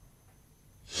ঘটনা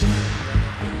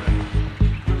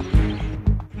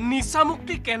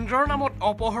নিচামুক্তি কেন্দ্ৰৰ নামত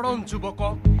অপহৰণ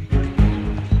যুৱকক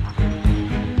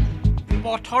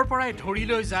পথৰ পৰাই ধৰি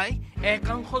লৈ যায়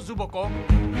একাংশ যুৱকক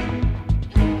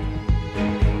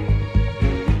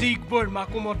ডিগবৈৰ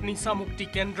মাকুমত নিচামুক্তি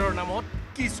কেন্দ্ৰৰ নামত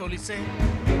কি চলিছে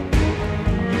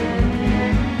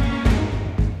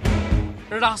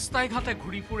ৰাস্তাই ঘাটে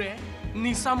ঘূৰি ফুৰে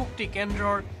নিচামুক্তি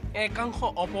কেন্দ্ৰৰ একাংশ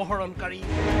অপহৰণকাৰী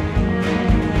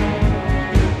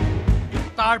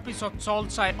তাৰ পিছত চল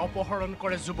চাই অপহৰণ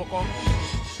কৰে যুৱকক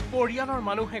পৰিয়ালৰ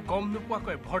মানুহে গম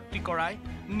নোপোৱাকৈ ভৰ্তি কৰায়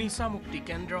নিচামুক্তি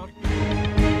কেন্দ্ৰত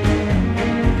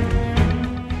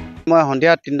মই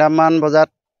সন্ধিয়া 3টামান বজাত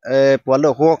পোৱালি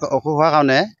অসুখ হোৱাৰ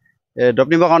কাৰণে ড্ৰপ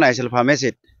নিবৰ কাৰণে আহিছিলোঁ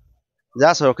ফাৰ্মেচিত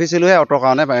জাষ্ট ৰখিছিলোঁহে অটোৰ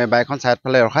কাৰণে বাইকখন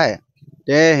চাইডফালে ৰখাই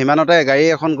সিমানতে গাড়ী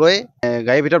এখন গৈ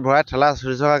গাড়ীৰ ভিতৰত ভৰাই ঠেলা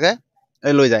চুৰি চকাকৈ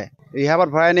লৈ যায় ৰিহাবত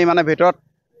ভৰাই নি মানে ভিতৰত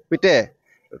পিতে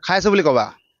খাইছোঁ বুলি ক'বা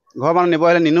ঘৰৰ মানুহ নিব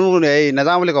আহিলে নিনো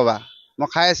নাযাওঁ বুলি ক'বা মই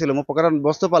খাই আছিলোঁ মোৰ পকেটত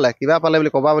বস্তু পালে কিবা পালে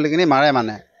বুলি ক'বা বুলি কিনি মাৰে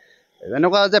মানে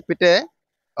এনেকুৱা যে পিতে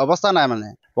অৱস্থা নাই মানে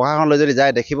প্ৰশাসন লৈ যদি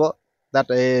যায় দেখিব তাত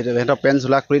সিহঁতৰ পেণ্ট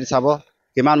চোলা খুলি চাব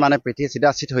কিমান মানে পিঠি চিধা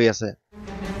চিট হৈ আছে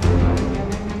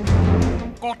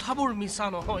কথাবোৰ মিছা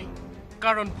নহয়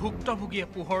কাৰণ ভুক্তভোগীয়ে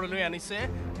পোহৰলৈ আনিছে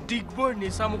ডিগবৈৰ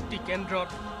নিচামুক্তি কেন্দ্ৰত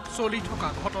চলি থকা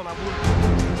ঘটনাবোৰ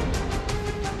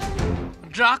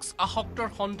ড্ৰাগছ আসক্তৰ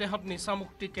সন্দেহত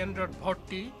নিচামুক্তি কেন্দ্ৰত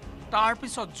ভৰ্তি তাৰ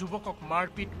পিছত যুৱকক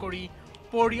মাৰপিট কৰি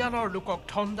পৰিয়ালৰ লোকক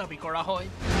ধন দাবী কৰা হয়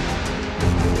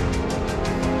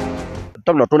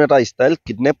একদম নতুন এটা ষ্টাইল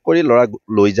কিডনেপ কৰি ল'ৰা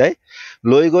লৈ যায়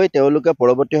লৈ গৈ তেওঁলোকে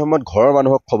পৰৱৰ্তী সময়ত ঘৰৰ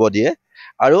মানুহক খবৰ দিয়ে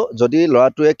আৰু যদি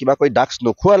ল'ৰাটোৱে কিবা কৰি ড্ৰাগছ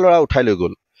নোখোৱা ল'ৰা উঠাই লৈ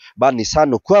গ'ল বা নিচা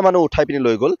নোখোৱা মানুহ উঠাই পিনি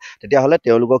লৈ গ'ল তেতিয়াহ'লে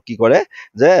তেওঁলোকক কি কৰে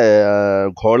যে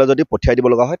ঘৰলৈ যদি পঠিয়াই দিব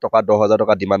লগা হয় টকা 10,000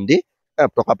 টকা ডিমাণ্ড দি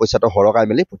টকা পইচাটো সৰকাই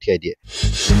মেলি পঠিয়াই দিয়ে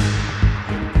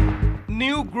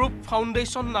নিউ গ্ৰুপ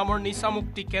ফাউণ্ডেশ্যন নামৰ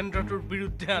নিচামুক্তি কেন্দ্ৰটোৰ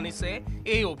বিৰুদ্ধে আনিছে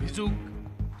এই অভিযোগ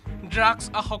ড্ৰাগছ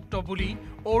আসক্ত বুলি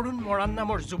অৰুণ মৰাণ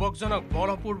নামৰ যুৱকজনক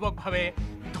বলপূৰ্বকভাৱে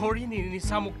ধৰি নি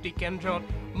নিচামুক্তি কেন্দ্ৰত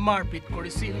মাৰপিট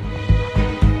কৰিছিল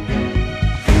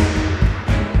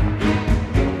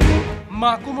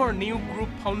মাকুমৰ নিউ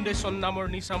গ্ৰুপ ফাউণ্ডেশ্যন নামৰ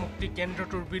নিচামুক্তি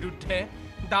কেন্দ্ৰটোৰ বিৰুদ্ধে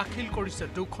দাখিল কৰিছে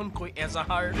দুখনকৈ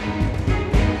এজাহাৰ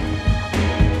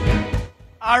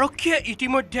আৰক্ষীয়ে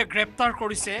ইতিমধ্যে গ্ৰেপ্তাৰ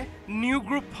কৰিছে নিউ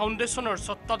গ্ৰুপ ফাউণ্ডেশ্যনৰ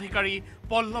স্বত্বাধিকাৰী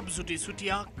পল্লৱজ্যোতি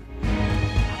চুতীয়াক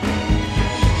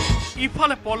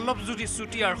ইফালে পল্লৱজ্যোতি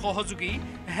চুতীয়াৰ সহযোগী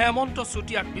হেমন্ত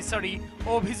চুতীয়াক বিচাৰি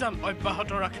অভিযান অব্যাহত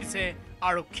ৰাখিছে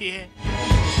আৰক্ষীয়ে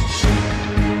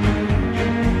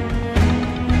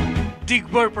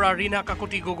ডিগবৈৰ পৰা Rina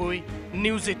Kakati Gogoi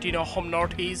news 18 Assam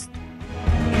north east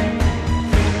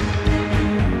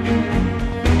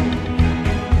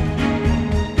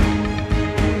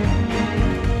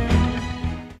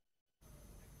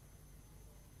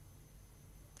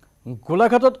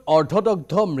গোলাঘাটত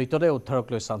অৰ্ধদগ্ধ মৃতদেহ উদ্ধাৰক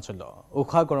লৈ চাঞ্চল্য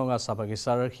উষা গৰঙা চাহ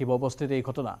বাগিচাৰ শিৱ অৱস্থিত এই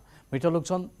ঘটনা মৃত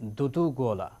লোকজন দুদু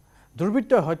গোৱালা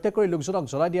দুৰ্বৃত্তই হত্যা কৰি লোকজনক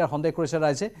জ্বলাই দিয়াৰ সন্দেহ কৰিছে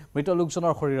ৰাইজে মৃত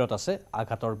লোকজনৰ শৰীৰত আছে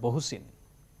আঘাতৰ বহু চিন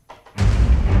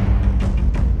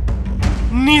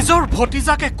নিজৰ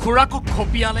ভতিজাকে খুৰাকক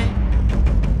খপিয়ালে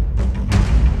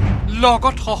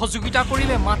লগত সহযোগিতা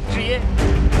কৰিলে মাতৃয়ে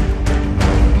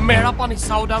মেৰাপানী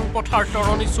চাউদাং পথাৰ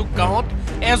তৰণীচুক গাঁৱত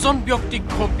এজন ব্যক্তিক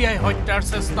খপিয়াই হত্যাৰ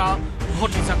চেষ্টা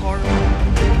ভতিজাকৰ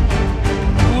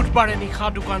বুধবাৰে নিশা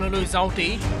দোকানলৈ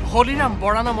যাওঁতেই হলিৰাম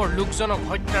বৰা নামৰ লোকজনক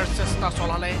হত্যাৰ চেষ্টা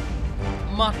চলালে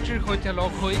মাতৃৰ সৈতে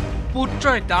লগ হৈ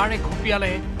পুত্ৰই দাৰে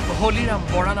খপিয়ালে হলিৰাম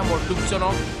বৰা নামৰ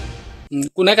লোকজনক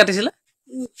কোনে কাটিছিলে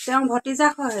তেওঁ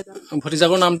ভতিজাক হয়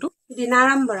ভতিজাকৰ নামটো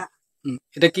দিনাৰাম বৰা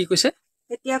এতিয়া কি কৈছে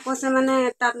এতিয়া কৈছে মানে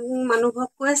তাত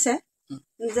মানুহক কৈছে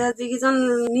যে যিকেইজন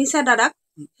নিছে দাদাক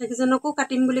সেইকেইজনকো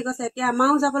কাটিম বুলি কৈছে এতিয়া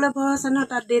আমাৰো যাবলৈ ভয় হৈছে ন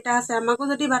তাত দেউতা আছে আমাকো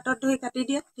যদি বাটত ধৰি কাটি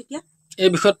দিয়ে তেতিয়া এই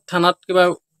বিষয়ত থানাত কিবা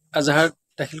এজাহাৰ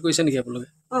দাখিল কৰিছে নেকি আপোনালোকে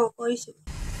কৰিছো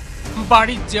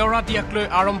বাৰীত জেওৰা দিয়াক লৈ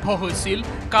আৰম্ভ হৈছিল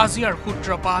কাজিয়াৰ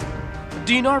সূত্ৰপাত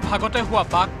দিনৰ ভাগতে হোৱা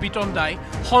বাক বিতণ্ডাই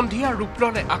সন্ধিয়া ৰূপ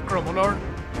ল'লে আক্ৰমণৰ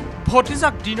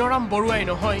ভতিজাক দিনৰাম বৰুৱাই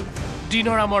নহয়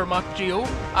দিনৰামৰ মাতৃয়েও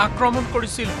আক্ৰমণ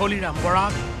কৰিছিল হলিৰাম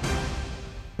বৰাক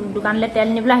দোকানলৈ তেল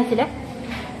নিবলৈ আহিছিলে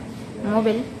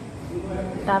মোবাইল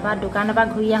তাৰপৰা দোকানৰ পৰা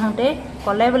ঘূৰি আহোঁতে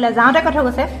ক'লে বোলে যাওঁতে কথা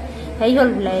কৈছে হেৰি হ'ল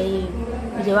বোলে এই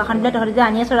জেৱাখন বোলে তহঁতি যে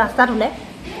আনি আছোঁ ৰাস্তাত বোলে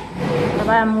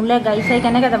তাৰপৰা মোলৈ গাড়ী চাড়ী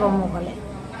কেনেকৈ যাব মোৰ ক'লে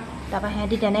তাৰপৰা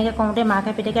সিহঁতি তেনেকৈ কওঁতে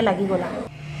মাকে পিতেকে লাগি গ'ল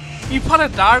ইফালে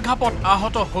দাৰ ঘাপত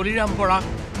আহত হলিৰাম বৰাক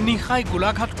নিশাই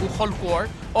গোলাঘাট কুশল কোঁৱৰ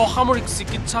অসামৰিক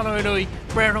চিকিৎসালয়লৈ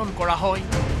প্ৰেৰণ কৰা হয়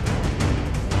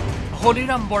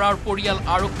হলিৰাম বৰাৰ পৰিয়াল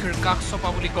আৰক্ষীৰ কাষ চপা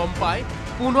বুলি গম পাই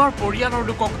পুনৰ পৰিয়ালৰ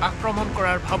লোকক আক্ৰমণ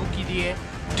কৰাৰ ভাবুকি দিয়ে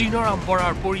দিনৰাম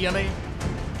বৰাৰ পৰিয়ালে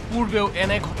পূৰ্বেও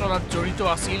এনে ঘটনাত জড়িত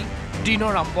আছিল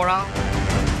দিনৰাম বৰা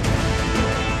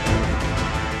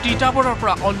তিতাবৰৰ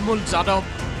পৰা Anmol Yadav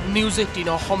news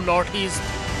 18 Assam north east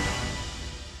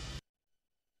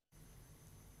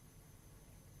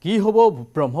কি হ'ব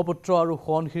ব্ৰহ্মপুত্ৰ আৰু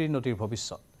সোৱণশিৰি নদীৰ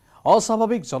ভৱিষ্যত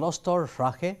অস্বাভাৱিক জলস্তৰ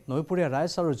হ্ৰাসে নৈপৰীয়া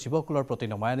ৰাইজ আৰু জীৱকুলৰ প্ৰতি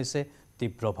নমাই আনিছে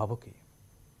তীব্ৰ ভাবুকি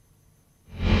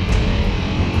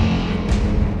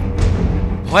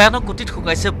ভয়ানক গতিত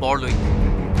শুকাইছে বৰলৈ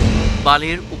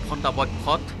বালিৰ উফন্দা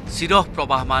বক্ষত চিৰহ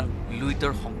প্ৰবাহমান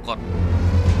লুইতৰ সংকট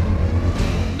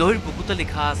নৈৰ বুকুতে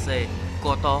লিখা আছে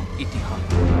কত ইতিহাস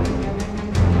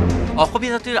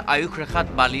অসমীয়া জাতিৰ আয়ুস ৰেখাত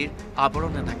বালিৰ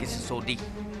আৱৰণে ঢাকিছে চৌদিশ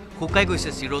শুকাই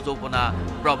গৈছে চিৰযৌৱনা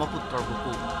ব্ৰহ্মপুত্ৰৰ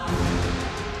বুকু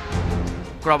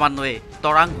ক্ৰমান্বয়ে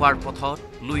তৰাং হোৱাৰ পথত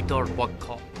লুইতৰ পক্ষ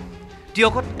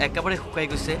টিয়কত একেবাৰে শুকাই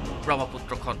গৈছে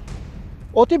ব্ৰহ্মপুত্ৰখন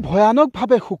অতি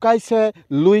ভয়ানকভাৱে শুকাইছে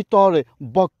লুইতৰ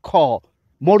বক্ষ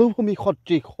মৰুভূমি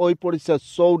সদৃশ হৈ পৰিছে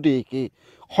চৌদিশ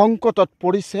সংকটত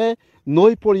পৰিছে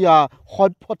নৈপৰীয়া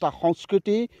সভ্যতা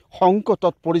সংস্কৃতি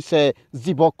সংকটত পৰিছে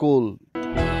জীৱকুল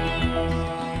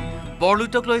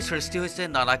বৰলুইতক লৈ সৃষ্টি হৈছে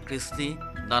নানা কৃষ্টি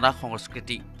নানা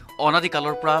সংস্কৃতি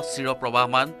অনাদিকালৰ পৰা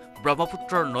চিৰপ্ৰবাহমান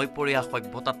ব্ৰহ্মপুত্ৰৰ নৈপৰীয়া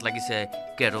সভ্যতাত লাগিছে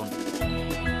কেৰুণ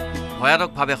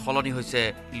ভয়ানকভাৱে সলনি হৈছে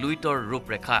লুইতৰ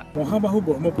ৰূপৰেখা মহাবাহু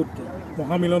ব্ৰহ্মপুত্ৰ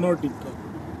মহামিলনৰ দিশত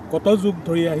কত যুগ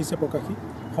ধৰি আহিছে প্ৰকাশী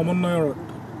সমন্বয়ৰ অৰ্থ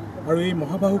আৰু এই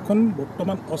মহাবাহুখন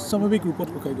বৰ্তমান অস্বাভাৱিক ৰূপত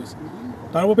শুকাই গৈছে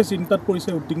তাৰ বাবে চিন্তাত পৰিছে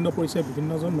উদ্বিগ্ন পৰিছে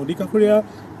বিভিন্নজন নদী কাষৰীয়া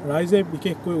ৰাইজে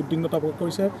বিশেষকৈ উদ্বিগ্নতা প্ৰকাশ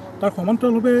কৰিছে তাৰ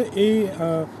সমান্তৰালভাৱে এই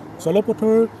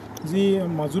জলপথৰ যি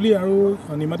মাজুলী আৰু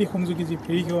নিমাতী সংযোগী যি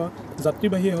ফেৰী সেৱা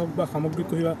যাত্ৰীবাহীয়ে হওক বা সামগ্ৰিক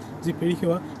সেৱা যি ফেৰী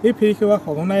সেৱা এই ফেৰী সেৱা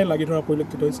সঘনাই লাগি ধৰা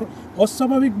পৰিলক্ষিত হৈছে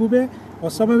অস্বাভাৱিকভাৱে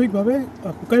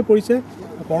শুকাই পৰিছে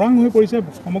তৰাং হৈ পৰিছে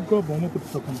সমগ্ৰ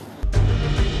ব্ৰহ্মপুত্ৰখন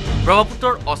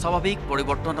ব্ৰহ্মপুত্ৰৰ অস্বাভাৱিক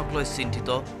পৰিৱৰ্তনক লৈ চিন্তিত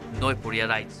নৈপৰীয়া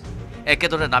ৰাইজ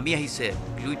একেদৰে নামি আহিছে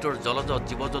লুইতৰ জলজ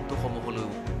জীৱ জন্তুসমূহলৈও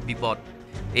বিপদ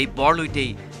এই বৰলুইতেই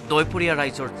নৈপৰীয়া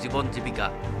ৰাইজৰ জীৱন জীৱিকা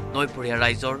নৈপৰীয়া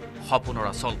ৰাইজৰ সপোনৰ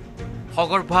আচল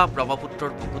সগৰ্ভা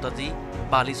ব্ৰহ্মপুত্ৰৰ বুকুত আজি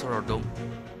বালিচৰৰ দম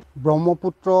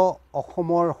ব্ৰহ্মপুত্ৰ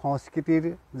অসমৰ সংস্কৃতিৰ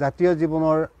জাতীয়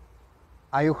জীৱনৰ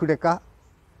আয়ুস ৰেখা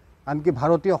আনকি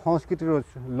ভাৰতীয় সংস্কৃতিৰ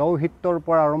লৌহিত্যৰ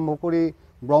পৰা আৰম্ভ কৰি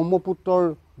ব্ৰহ্মপুত্ৰৰ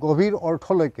গভীৰ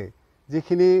অৰ্থলৈকে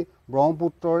যিখিনি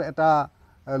ব্ৰহ্মপুত্ৰৰ এটা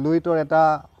লুইতৰ এটা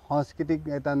সাংস্কৃতিক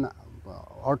এটা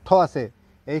অৰ্থ আছে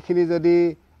এইখিনি যদি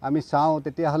আমি চাওঁ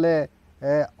তেতিয়াহ'লে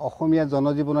অসমীয়া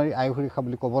জনজীৱনৰ আয়ুস ৰেখা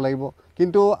বুলি ক'ব লাগিব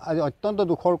কিন্তু আজি অত্যন্ত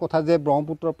দুখৰ কথা যে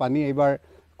ব্ৰহ্মপুত্ৰৰ পানী এইবাৰ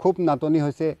খুব নাটনি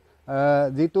হৈছে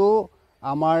যিটো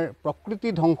আমাৰ প্ৰকৃতি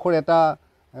ধ্বংসৰ এটা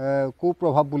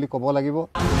কুপ্ৰভাৱ বুলি ক'ব লাগিব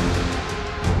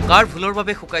কাৰ ভুলৰ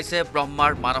বাবে শুকাইছে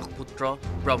ব্ৰহ্মাৰ মানস পুত্ৰ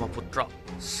ব্ৰহ্মপুত্ৰ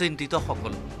চিন্তিত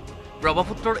সকলো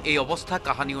ব্ৰহ্মপুত্ৰৰ এই অৱস্থা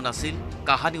কাহানিও নাছিল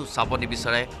কাহানিও চাব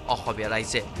নিবিচাৰে অসমীয়া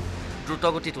ৰাইজে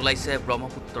দ্ৰুতগতিত ওলাইছে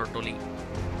ব্ৰহ্মপুত্ৰৰ তলি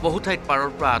বহু ঠাইত পাৰৰ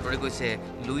পৰা আঁতৰি গৈছে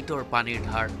লুইতৰ পানীৰ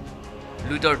ধাৰ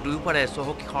লুইতৰ দুয়োপাৰে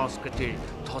চহকী সংস্কৃতিৰ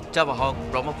ধ্বজাবাহক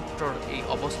ব্ৰহ্মপুত্ৰৰ এই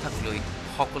অৱস্থাক লৈ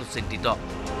সকলো চিন্তিত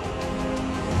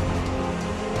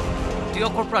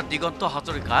টিয়কৰ পৰা দিগন্ত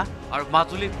হাজৰিকা আৰু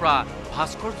মাজুলীৰ পৰা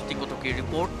Bhaskar Jyoti কটকীৰ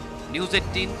report news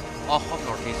 18 Assam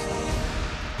north east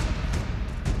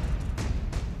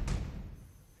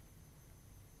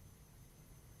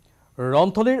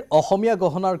ৰন্থলীৰ অসমীয়া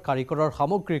গহনাৰ কাৰিকৰৰ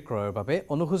সামগ্ৰী ক্ৰয়ৰ বাবে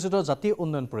অনুসূচিত জাতি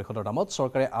উন্নয়ন পৰিষদৰ নামত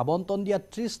চৰকাৰে আবণ্টন দিয়া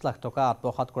 30 লাখ টকা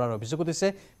আত্মসাৎ কৰাৰ অভিযোগ উঠিছে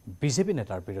বিজেপি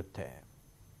নেতাৰ বিৰুদ্ধে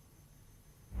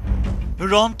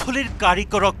ৰন্থলীৰ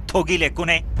কাৰিকৰক ঠগিলে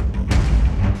কোনে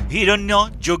হিৰণ্য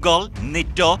যুগল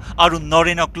নৃত্য আৰু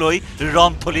নৰেনক লৈ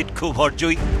ৰন্থলীত ক্ষোভৰ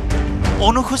জুই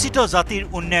অনুসূচিত জাতিৰ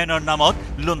উন্নয়নৰ নামত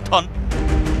লুণ্ঠন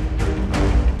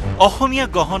অসমীয়া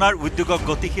গহনাৰ উদ্যোগক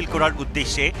গতিশীল কৰাৰ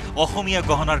উদ্দেশ্যে অসমীয়া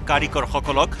গহনাৰ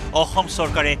কাৰিকৰসকলক অসম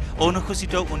চৰকাৰে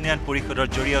অনুসূচিত উন্নয়ন পৰিষদৰ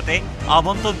জৰিয়তে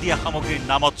আবণ্টন দিয়া সামগ্ৰীৰ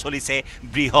নামত চলিছে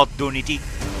বৃহৎ দুৰ্নীতি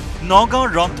নগাঁৱৰ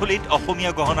ৰন্থলীত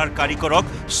অসমীয়া গহনাৰ কাৰিকৰক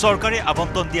চৰকাৰে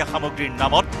আবণ্টন দিয়া সামগ্ৰীৰ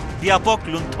নামত ব্যাপক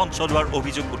লুণ্ঠন চলোৱাৰ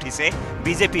অভিযোগ উঠিছে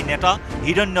বিজেপি নেতা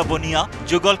হিৰণ্য বনিয়া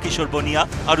যুগল কিশোৰ বনিয়া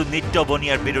আৰু নৃত্য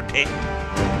বনিয়াৰ বিৰুদ্ধে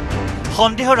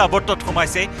সন্দেহৰ আৱৰ্তত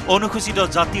সোমাইছে অনুসূচিত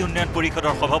জাতি উন্নয়ন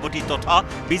পৰিষদৰ সভাপতি তথা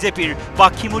বিজেপিৰ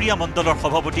পাক্ষিমূৰীয়া মণ্ডলৰ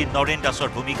সভাপতি নৰেন দাসৰ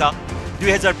ভূমিকা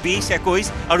 2020-21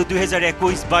 আৰু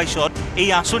 2021-22ত এই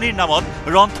আঁচনিৰ নামত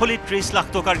ৰন্থলীত 30 লাখ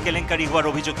টকাৰ কেলেংকাৰী হোৱাৰ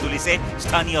অভিযোগ তুলিছে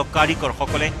স্থানীয়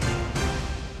কাৰিকৰসকলে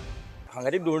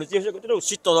সাংঘাতিক দুৰ্নীতি হৈছে গতিকে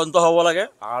উচিত তদন্ত হ'ব লাগে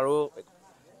আৰু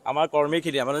আমাৰ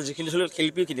কৰ্মীখিনি মানে যিখিনি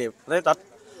শিল্পীখিনি মানে তাত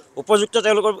উপযুক্ত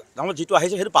তেওঁলোকৰ নামত যিটো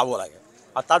আহিছে সেইটো পাব লাগে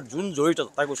আৰু তাত যোন জড়িত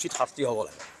তাক উচিত শাস্তি হ'ব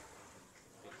লাগে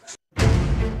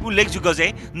উল্লেখযোগ্য যে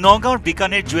নগাঁৱৰ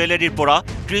বিকানেৰ জুৱেলাৰীৰ পৰা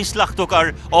 30 লাখ টকাৰ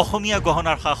অসমীয়া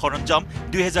গহনাৰ সা সৰঞ্জাম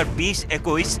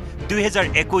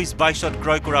 2020-21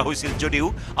 ক্ৰয় কৰা হৈছিল যদিও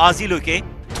আজিলৈকে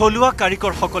থলুৱা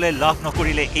কাৰিকৰসকলে লাভ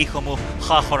নকৰিলে এইসমূহ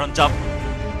সা সৰঞ্জাম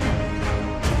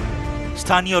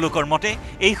স্থানীয় লোকৰ মতে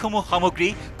এইসমূহ সামগ্ৰী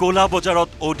কোলা বজাৰত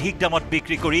অধিক দামত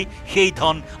বিক্ৰী কৰি সেই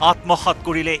ধন আত্মসাৎ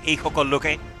কৰিলে এইসকল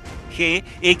লোকে সেয়ে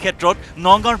এই ক্ষেত্ৰত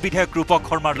নগাঁৱৰ বিধায়ক ৰূপক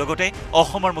শৰ্মাৰ লগতে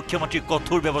অসমৰ মুখ্যমন্ত্ৰীক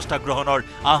কঠোৰ ব্যৱস্থা গ্ৰহণৰ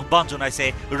আহ্বান জনাইছে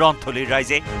ৰন্থলীৰ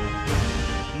ৰাইজে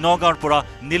নগাঁৱৰ পৰা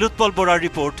নীলোৎপল বৰাৰ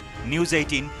report news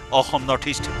 18 Assam north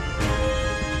east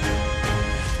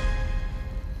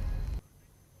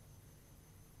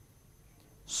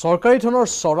চৰকাৰী ধনৰ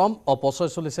চৰম অপচয়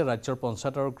চলিছে ৰাজ্যৰ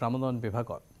পঞ্চায়ত আৰু গ্ৰামোন্নয়ন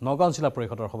বিভাগত নগাঁও জিলা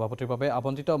পৰিষদৰ সভাপতিৰ বাবে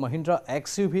আবণ্টিত মহিন্দ্ৰা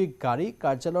XUV গাড়ী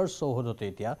কাৰ্যালয়ৰ চৌহদতে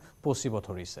এতিয়া পচিব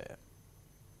ধৰিছে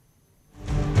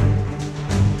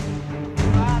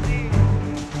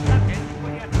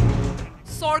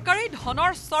চৰকাৰী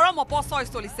ধনৰ চৰম অপচয়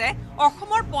চলিছে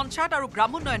অসমৰ পঞ্চায়ত আৰু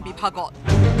গ্ৰামোন্নয়ন বিভাগত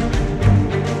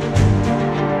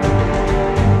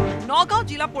নগাঁও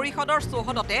জিলা পৰিষদৰ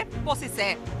চৌহদতে পচিছে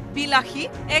বিলাসী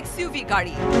XUV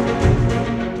গাড়ী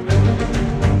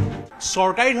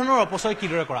চৰকাৰী ধনৰ অপচয়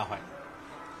কিদৰে কৰা হয়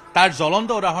তাৰ জ্বলন্ত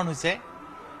উদাহৰণ হৈছে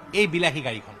এই বিলাসী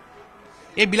গাড়ীখন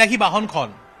এই বিলাসী বাহনখন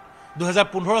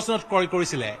 2015 চনত ক্ৰয়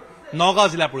কৰিছিলে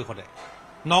নগাঁও জিলা পৰিষদে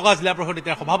নগাঁও জিলা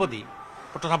পৰিষদৰ সভাপতি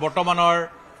তথা বৰ্তমানৰ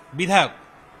বিধায়ক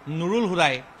নুৰুল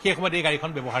হুদাই সেই সময়ত এই গাড়ীখন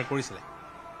ব্যৱহাৰ কৰিছিলে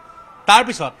তাৰ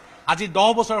পিছত আজি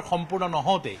 10 বছৰ সম্পূৰ্ণ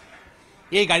নহওঁতে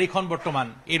এই গাড়ীখন বৰ্তমান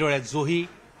এইদৰে জহি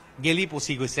গেলি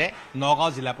পচি গৈছে নগাঁও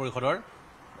জিলা পৰিষদৰ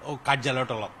কাৰ্যালয়ৰ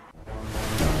তলত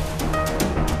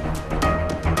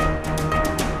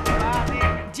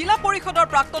জিলা পৰিষদৰ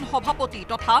প্ৰাক্তন সভাপতি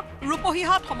তথা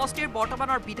ৰূপহীহাট সমষ্টিৰ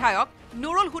বৰ্তমানৰ বিধায়ক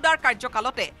নুৰুল হুদাৰ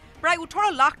কাৰ্যকালতে প্ৰায়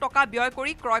 18 লাখ টকা ব্যয়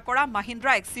কৰি ক্ৰয় কৰা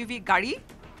মহিন্দ্ৰা XUV গাড়ী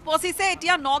পচিছে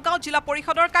এতিয়া নগাঁও জিলা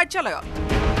পৰিষদৰ কাৰ্যালয়ত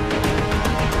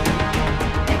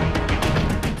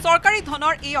চৰকাৰী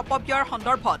ধনৰ এই অপব্যয়ৰ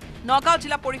সন্দৰ্ভত নগাঁও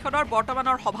জিলা পৰিষদৰ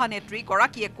বৰ্তমানৰ সভানেত্ৰী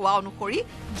গৰাকীয়ে কোৱা অনুসৰি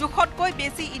জোখতকৈ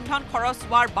বেছি ইন্ধন খৰচ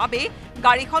হোৱাৰ বাবে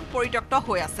গাড়ীখন পৰিত্যক্ত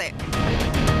হৈ আছে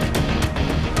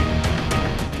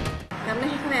তাৰমানে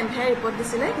সেইখন এনভাই ৰিপৰ্ট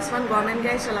দিছিলে কিছুমান গভৰ্ণমেণ্ট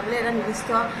গাড়ী চলাবলৈ এটা নিৰ্দিষ্ট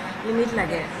লিমিট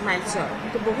লাগে মাইলছৰ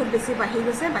কিন্তু বহুত বেছি বাঢ়ি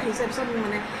গৈছে বাঢ়ি যোৱাৰ পিছত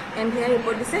মানে এনভাই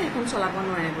ৰিপৰ্ট দিছে সেইখন চলাব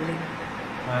নোৱাৰে বুলি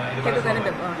সেইটো কাৰণে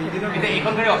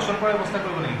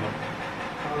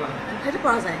সেইটো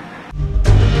পোৱা যায়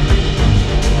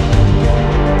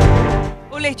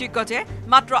উল্লেখযোগ্য যে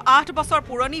মাত্ৰ 8 বছৰ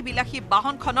পুৰণি বিলাসী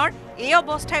বাহনখনৰ এই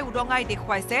অৱস্থাই উদঙাই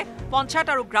দেখুৱাইছে পঞ্চায়ত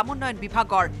আৰু গ্ৰামোন্নয়ন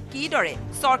বিভাগৰ কিদৰে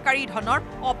চৰকাৰী ধনৰ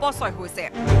অপচয় হৈছে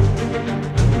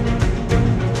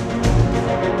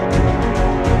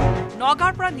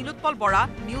নগাঁৱৰ পৰা Nilotpal Bora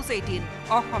News 18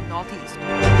 Assam north east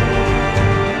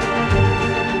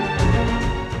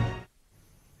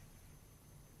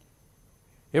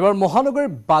এবাৰ মহানগৰীৰ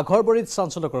বাঘৰবৰীত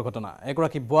চাঞ্চল্যকৰ ঘটনা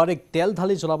এগৰাকী বোৱাৰীক তেল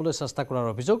ঢালি জ্বলাবলৈ চেষ্টা কৰাৰ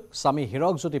অভিযোগ স্বামী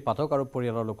হীৰক জ্যোতি পাঠক আৰু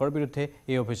পৰিয়ালৰ লোকৰ বিৰুদ্ধে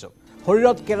এই অভিযোগ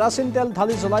শৰীৰত কেৰাচিন তেল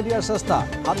ঢালি জ্বলাই দিয়াৰ চেষ্টা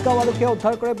হাতগাঁও আৰক্ষীয়ে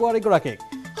উদ্ধাৰ কৰে বোৱাৰীগৰাকীক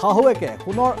শাহুৱেকে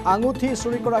সোণৰ আঙুঠি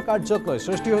চুৰি কৰা কাৰ্যক লৈ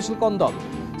সৃষ্টি হৈছিল কন্দল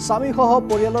স্বামীসহ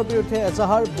পৰিয়ালৰ বিৰুদ্ধে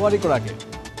এজাহাৰ বোৱাৰীগৰাকী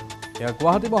ইয়াৰ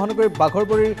গুৱাহাটী মহানগৰীৰ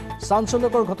বাঘৰবৰীৰ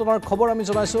চাঞ্চল্যকৰ ঘটনাৰ খবৰ আমি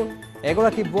জনাইছো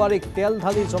এগৰাকী বোৱাৰীক তেল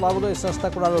ঢালি জ্বলাবলৈ চেষ্টা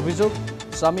কৰাৰ অভিযোগ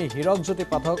স্বামী হীৰক জ্যোতি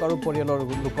পাঠক আৰু পৰিয়ালৰ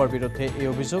লোকৰ বিৰুদ্ধে এই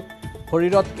অভিযোগ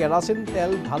শৰীৰত কেৰাচিন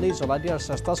তেল ঢালি জ্বলাই দিয়াৰ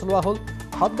চেষ্টা চলোৱা হ'ল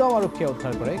হাতগাঁও আৰক্ষীয়ে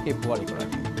উদ্ধাৰ কৰে এই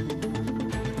বোৱাৰীগৰাকী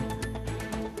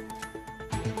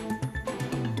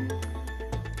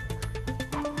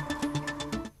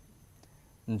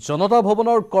জনতা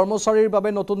ভৱনৰ কৰ্মচাৰীৰ বাবে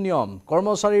নতুন নিয়ম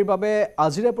কৰ্মচাৰীৰ বাবে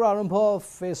আজিৰে পৰা আৰম্ভ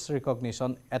ফেচ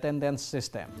ৰিকগনিশ্যন এটেণ্ডেন্স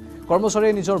সিস্টেম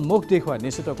কৰ্মচাৰীয়ে নিজৰ মুখ দেখুৱাই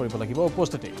নিশ্চিত কৰিব লাগিব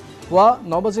উপস্থিতি পুৱা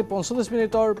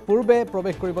 9:45 পূৰ্বে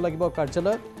প্ৰৱেশ কৰিব লাগিব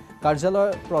কাৰ্যালয়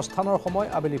প্ৰস্থানৰ সময়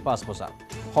আবেলি 5 বজাত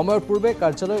সময়ৰ পূৰ্বে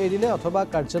কাৰ্যালয় এৰিলে অথবা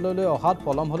কাৰ্যালয়লৈ অহাত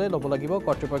পলম হ'লে ল'ব লাগিব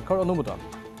কৰ্তৃপক্ষৰ অনুমোদন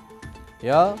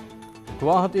ইয়া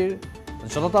গুৱাহাটীৰ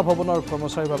জনতা ভৱনৰ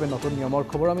কৰ্মচাৰীৰ বাবে নতুন নিয়মৰ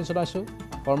খবৰ আমি জনাইছো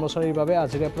কৰ্মচাৰীৰ বাবে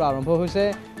আজিৰে পৰা আৰম্ভ হৈছে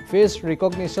ফেচ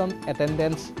ৰিকগনিশ্যন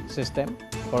এটেণ্ডেন্স সিস্টেম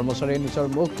কৰ্মচাৰীয়ে নিজৰ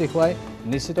মুখ দেখুৱাই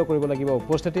নিশ্চিত কৰিব লাগিব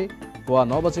উপস্থিতি পুৱা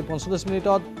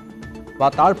 9:45 বা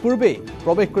তাৰ পূৰ্বেই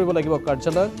প্ৰৱেশ কৰিব লাগিব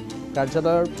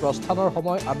কাৰ্যালয়ৰ প্ৰস্থানৰ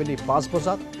সময় আবেলি 5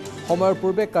 বজাত সময়ৰ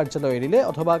পূৰ্বে কাৰ্যালয় এৰিলে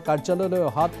অথবা কাৰ্যালয়লৈ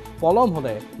অহাত পলম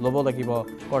হ'লে ল'ব লাগিব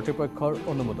কৰ্তৃপক্ষৰ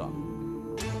অনুমোদন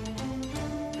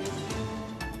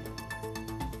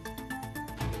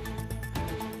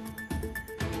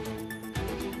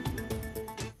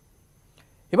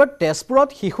এবাৰ তেজপুৰত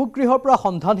শিশুগৃহৰ পৰা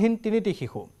সন্ধানহীন 3টি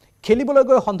শিশু খেলিবলৈ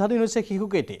গৈ সন্ধানহীন হৈছে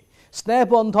শিশুকেইটি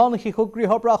স্নেহবন্ধন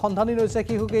শিশুগৃহৰ পৰা সন্ধানহীন হৈছে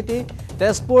শিশুকেইটি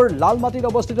তেজপুৰ লালমাটিত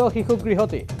অৱস্থিত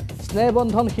শিশুগৃহটি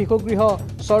স্নেহবন্ধন শিশুগৃহ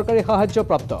চৰকাৰী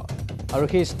সাহায্যপ্ৰাপ্ত আৰু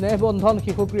সেই স্নেহবন্ধন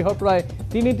শিশুগৃহৰ প্ৰায়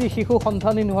 3টি শিশু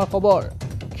সন্ধানহীন হোৱাৰ খবৰ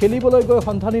খেলিবলৈ গৈ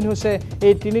সন্ধানহীন হৈছে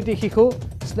এই 3টি শিশু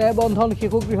স্নেহবন্ধন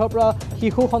শিশুগৃহৰ পৰা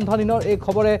শিশু সন্ধানহীনৰ এই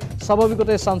খবৰে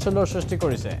স্বাভাৱিকতে চাঞ্চল্যৰ সৃষ্টি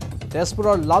কৰিছে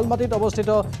তেজপুৰৰ লালমাটিত অৱস্থিত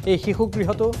এই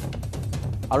শিশুগৃহটো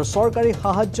আৰু চৰকাৰী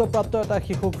সাহায্যপ্ৰাপ্ত এটা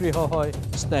শিশুগৃহ হয়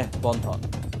স্নেহবন্ধন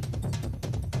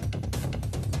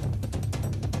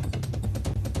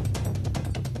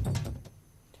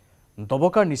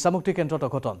দবকাৰ নিচামুক্তি কেন্দ্ৰত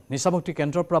অঘটন নিচামুক্তি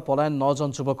কেন্দ্ৰৰ পৰা পলায়ন 9জন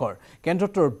যুৱকৰ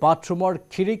কেন্দ্ৰটোৰ বাথৰুমৰ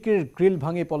খিৰিকীৰ গ্ৰিল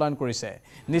ভাঙি পলায়ন কৰিছে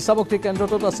নিচামুক্তি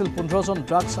কেন্দ্ৰটোত আছিল 15জন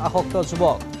ড্ৰাগছ আসক্ত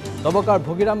যুৱক দবকাৰ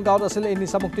ভগিৰাম গাঁৱত আছিল এই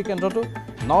নিচামুক্তি কেন্দ্ৰটো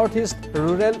নৰ্থ ইষ্ট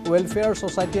ৰুৰেল ৱেলফেয়াৰ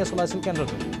ছ'চাইটিয়ে চলাইছিল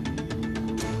কেন্দ্ৰটো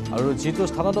আৰু যিটো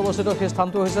স্থানত অৱস্থিত সেই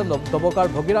স্থানটো হৈছে দবকাৰ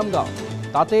ভগীৰাম গাঁও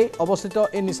তাতেই অৱস্থিত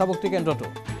এই নিচামুক্তি কেন্দ্ৰটো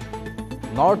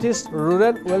নৰ্থ ইষ্ট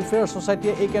ৰুৰেল ৱেলফেয়াৰ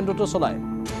ছ'চাইটিয়ে এই কেন্দ্ৰটো চলায়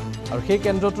আৰু সেই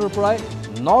কেন্দ্ৰটোৰ পৰাই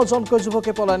 9জনকৈ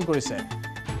যুৱকে পলায়ন কৰিছে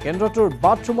কেন্দ্ৰটোৰ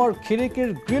বাথৰুমৰ খিৰিকীৰ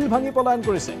গ্ৰিল ভাঙি পলায়ন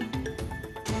কৰিছে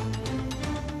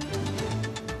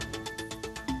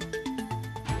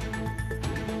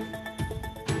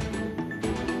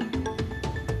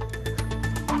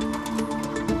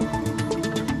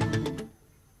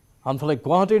আনফালে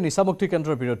গুৱাহাটীৰ নিচামুক্তি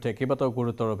কেন্দ্ৰৰ বিৰুদ্ধে কেইবাটাও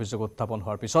গুৰুতৰ অভিযোগ উত্থাপন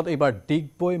হোৱাৰ পিছত এইবাৰ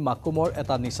ডিগবৈ মাকুমৰ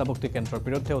এটা নিচামুক্তি কেন্দ্ৰৰ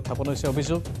বিৰুদ্ধে উত্থাপন হৈছে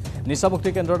অভিযোগ নিচামুক্তি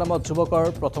কেন্দ্ৰৰ নামত যুৱকৰ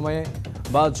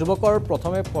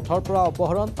প্ৰথমে পথৰ পৰা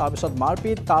অপহৰণ তাৰপিছত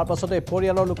মাৰপিট তাৰ পাছতে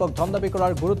পৰিয়ালৰ লোকক ধন দাবী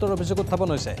কৰাৰ গুৰুতৰ অভিযোগ উত্থাপন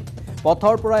হৈছে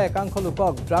পথৰ পৰা একাংশ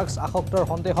লোকক ড্ৰাগছ আসক্তৰ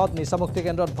সন্দেহত নিচামুক্তি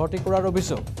কেন্দ্ৰত ভৰ্তি কৰাৰ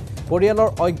অভিযোগ পৰিয়ালৰ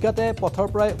অজ্ঞাতে পথৰ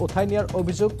পৰাই উঠাই নিয়াৰ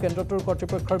অভিযোগ কেন্দ্ৰটোৰ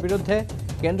কৰ্তৃপক্ষৰ বিৰুদ্ধে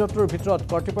কেন্দ্ৰটোৰ ভিতৰত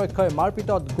কৰ্তৃপক্ষই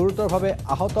মাৰপিটত গুৰুতৰভাৱে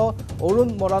আহত অৰুণ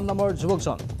মৰাণ নামৰ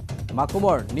যুৱকজন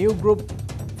মাকুমৰ নিউ গ্ৰুপ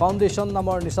ফাউণ্ডেশ্যন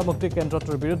নামৰ নিচামুক্তি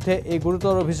কেন্দ্ৰটোৰ বিৰুদ্ধে এই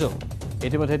গুৰুতৰ অভিযোগ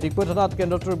ইতিমধ্যে ডিগবৈ থানাত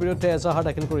কেন্দ্ৰটোৰ বিৰুদ্ধে এজাহাৰ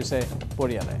দাখিল কৰিছে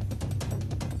পৰিয়ালে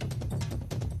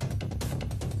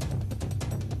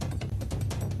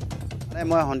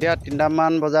মই সন্ধিয়া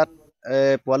 3টামান বজাত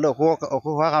পোৱালো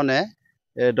অসুখ হোৱাৰ কাৰণে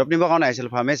ড্ৰপ নিবৰ কাৰণে আহিছিল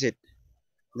ফাৰ্মেচিত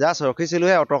জাষ্ট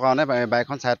ৰখিছিলোঁহে অটোৰ কাৰণে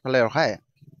বাইকখন চাইডফালে ৰখাই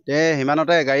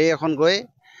সিমানতে গাড়ী এখন গৈ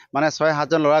মানে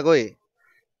 6-7জন ল'ৰা গৈ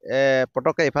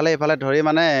পটককৈ ইফালে ধৰি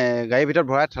মানে গাড়ীৰ ভিতৰত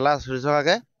ভৰাই ঠেলা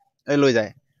চুৰিচকাকৈ লৈ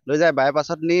যায়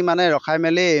বাইপাছত নি মানে ৰখাই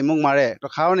মেলি মোক মাৰে তো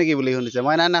খাওঁ নেকি বুলি শুনিছে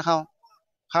মই নাই নাখাওঁ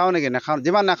খাওঁ নেকি নাখাওঁ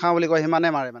যিমান নাখাওঁ বুলি কয় সিমানে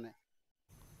মাৰে মানে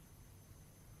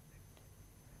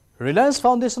ৰিলায়েন্স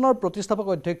ফাউণ্ডেশ্যনৰ প্ৰতিষ্ঠাপক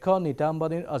অধ্যক্ষ নীতা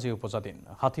আম্বানীৰ আজি উপজাদিন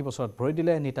 60 বছৰত ভৰি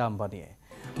দিলে নীতা আম্বানীয়ে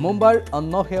মুম্বাইৰ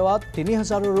অন্ন সেৱাত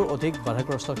 3000ৰো অধিক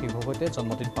বাধাগ্ৰস্ত শিশুৰ সৈতে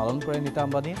জন্মদিন পালন কৰে নীতা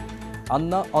আম্বানীয়ে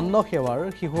অন্ন সেৱাৰ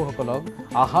শিশুসকলক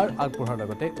আহাৰ আগবঢ়াৰ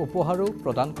লগতে উপহাৰো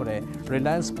প্ৰদান কৰে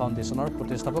ৰিলায়েন্স ফাউণ্ডেশ্যনৰ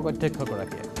প্ৰতিষ্ঠাপক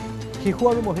অধ্যক্ষগৰাকীয়ে শিশু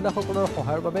আৰু মহিলাসকলৰ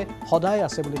সহায়ৰ বাবে সদায়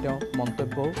আছে বুলি তেওঁ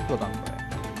মন্তব্যও প্ৰদান কৰে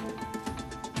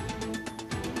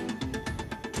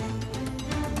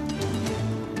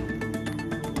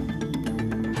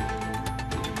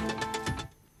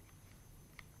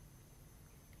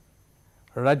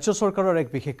ৰাজ্য চৰকাৰৰ এক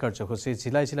বিশেষ কাৰ্যসূচী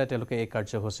জিলাই তেওঁলোকে এই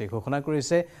কাৰ্যসূচী ঘোষণা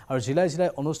কৰিছে আৰু জিলাই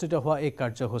অনুষ্ঠিত হোৱা এই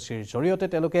কাৰ্যসূচীৰ জৰিয়তে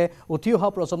তেওঁলোকে উঠি অহা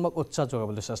প্ৰজন্মক উৎসাহ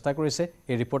যোগাবলৈ চেষ্টা কৰিছে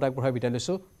এই ৰিপৰ্ট আগবঢ়াই বিদায়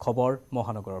লৈছোঁ খবৰ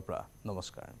মহানগৰৰ পৰা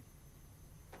নমস্কাৰ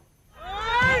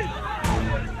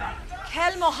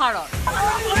খেল মহাৰণ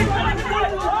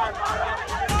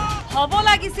হ'ব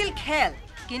লাগিছিল খেল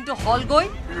কিন্তু হলগৈ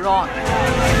ৰণ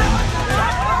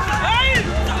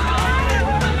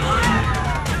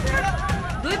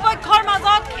দুই পক্ষৰ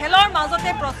মাজত খেলৰ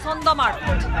মাজতে প্ৰচণ্ড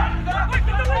মাৰপিট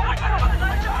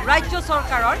ৰাজ্য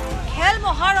চৰকাৰৰ খেল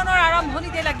মহাৰণৰ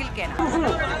আৰম্ভণিতে লাগিল কেন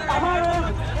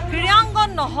ক্ৰীড়াংগন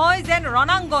নহয় যেন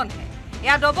ৰণাংগনহে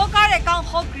এয়া দবকাৰ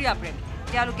একাংশ ক্ৰীড়াপ্ৰেমী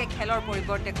তেওঁলোকে খেলৰ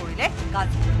পৰিৱৰ্তে কৰিলে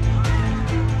গাজী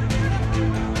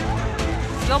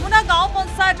যমুনা গাঁও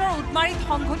পঞ্চায়তৰ উদমাৰীত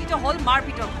সংঘটিত হ'ল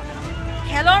মাৰপিটৰ ঘটনা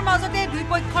খেলৰ মাজতে দুই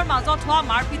পক্ষৰ মাজত হোৱা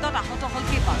মাৰপিটত আহত হ'ল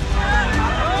কেইবাজন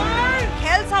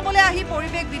খেল চাবলৈ আহি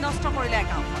পৰিৱেশ বিনষ্ট কৰিলে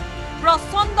একাংশ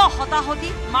প্ৰচণ্ড হতাহতি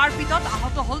মাৰপিটত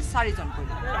আহত হ'ল 4জন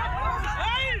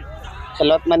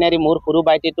খেলত মানে মোৰ সৰু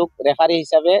বাইটিটোক ৰেফাৰী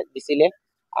হিচাপে দিছিলে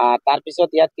তাৰপিছত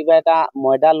ইয়াত কিবা এটা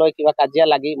ময়দা লৈ কিবা কাজিয়া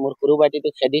লাগি মোৰ সৰু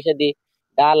বাইটিটোক খেদি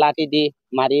দা লাঠি দি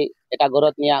মাৰি এটা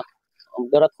ঘৰত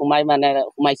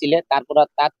সোমাইছিলে তাৰপৰা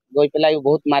তাত গৈ পেলাই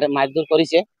বহুত মাৰধৰ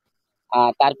কৰিছে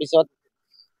তাৰপিছত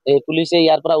পুলিচে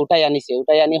ইয়াৰ পৰা উঠাই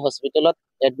আনি হস্পিটেলত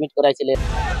এডমিট কৰাইছিলে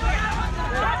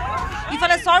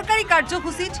ইফালে চৰকাৰী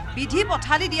কাৰ্যসূচীত বিধি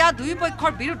পথালি দিয়া দুই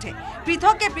পক্ষৰ বিৰুদ্ধে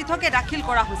পৃথকে দাখিল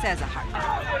কৰা হৈছে এজাহাৰ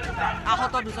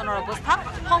আহত 2জনৰ অৱস্থা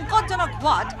সংকটজনক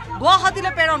হোৱাত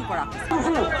গুৱাহাটীলৈ প্ৰেৰণ কৰা হৈছে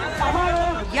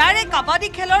ইয়াৰে কাবাডী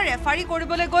খেলৰ ৰেফাৰী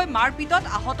কৰিবলৈ গৈ মাৰপিটত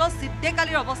আহত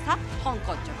সিদ্ধেকালীৰ অৱস্থা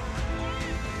সংকটজনক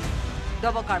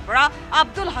দবকাৰ পৰা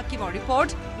Abdul হাকিমৰ report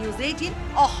news 18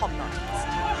 Assam north east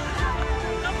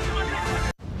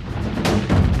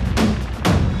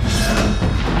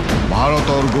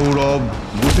ভাৰতৰ গৌৰৱ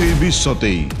গোটেই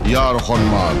বিশ্বতেই ইয়াৰ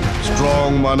সন্মান ষ্ট্ৰং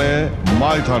মানে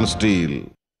মাইথান ষ্টীল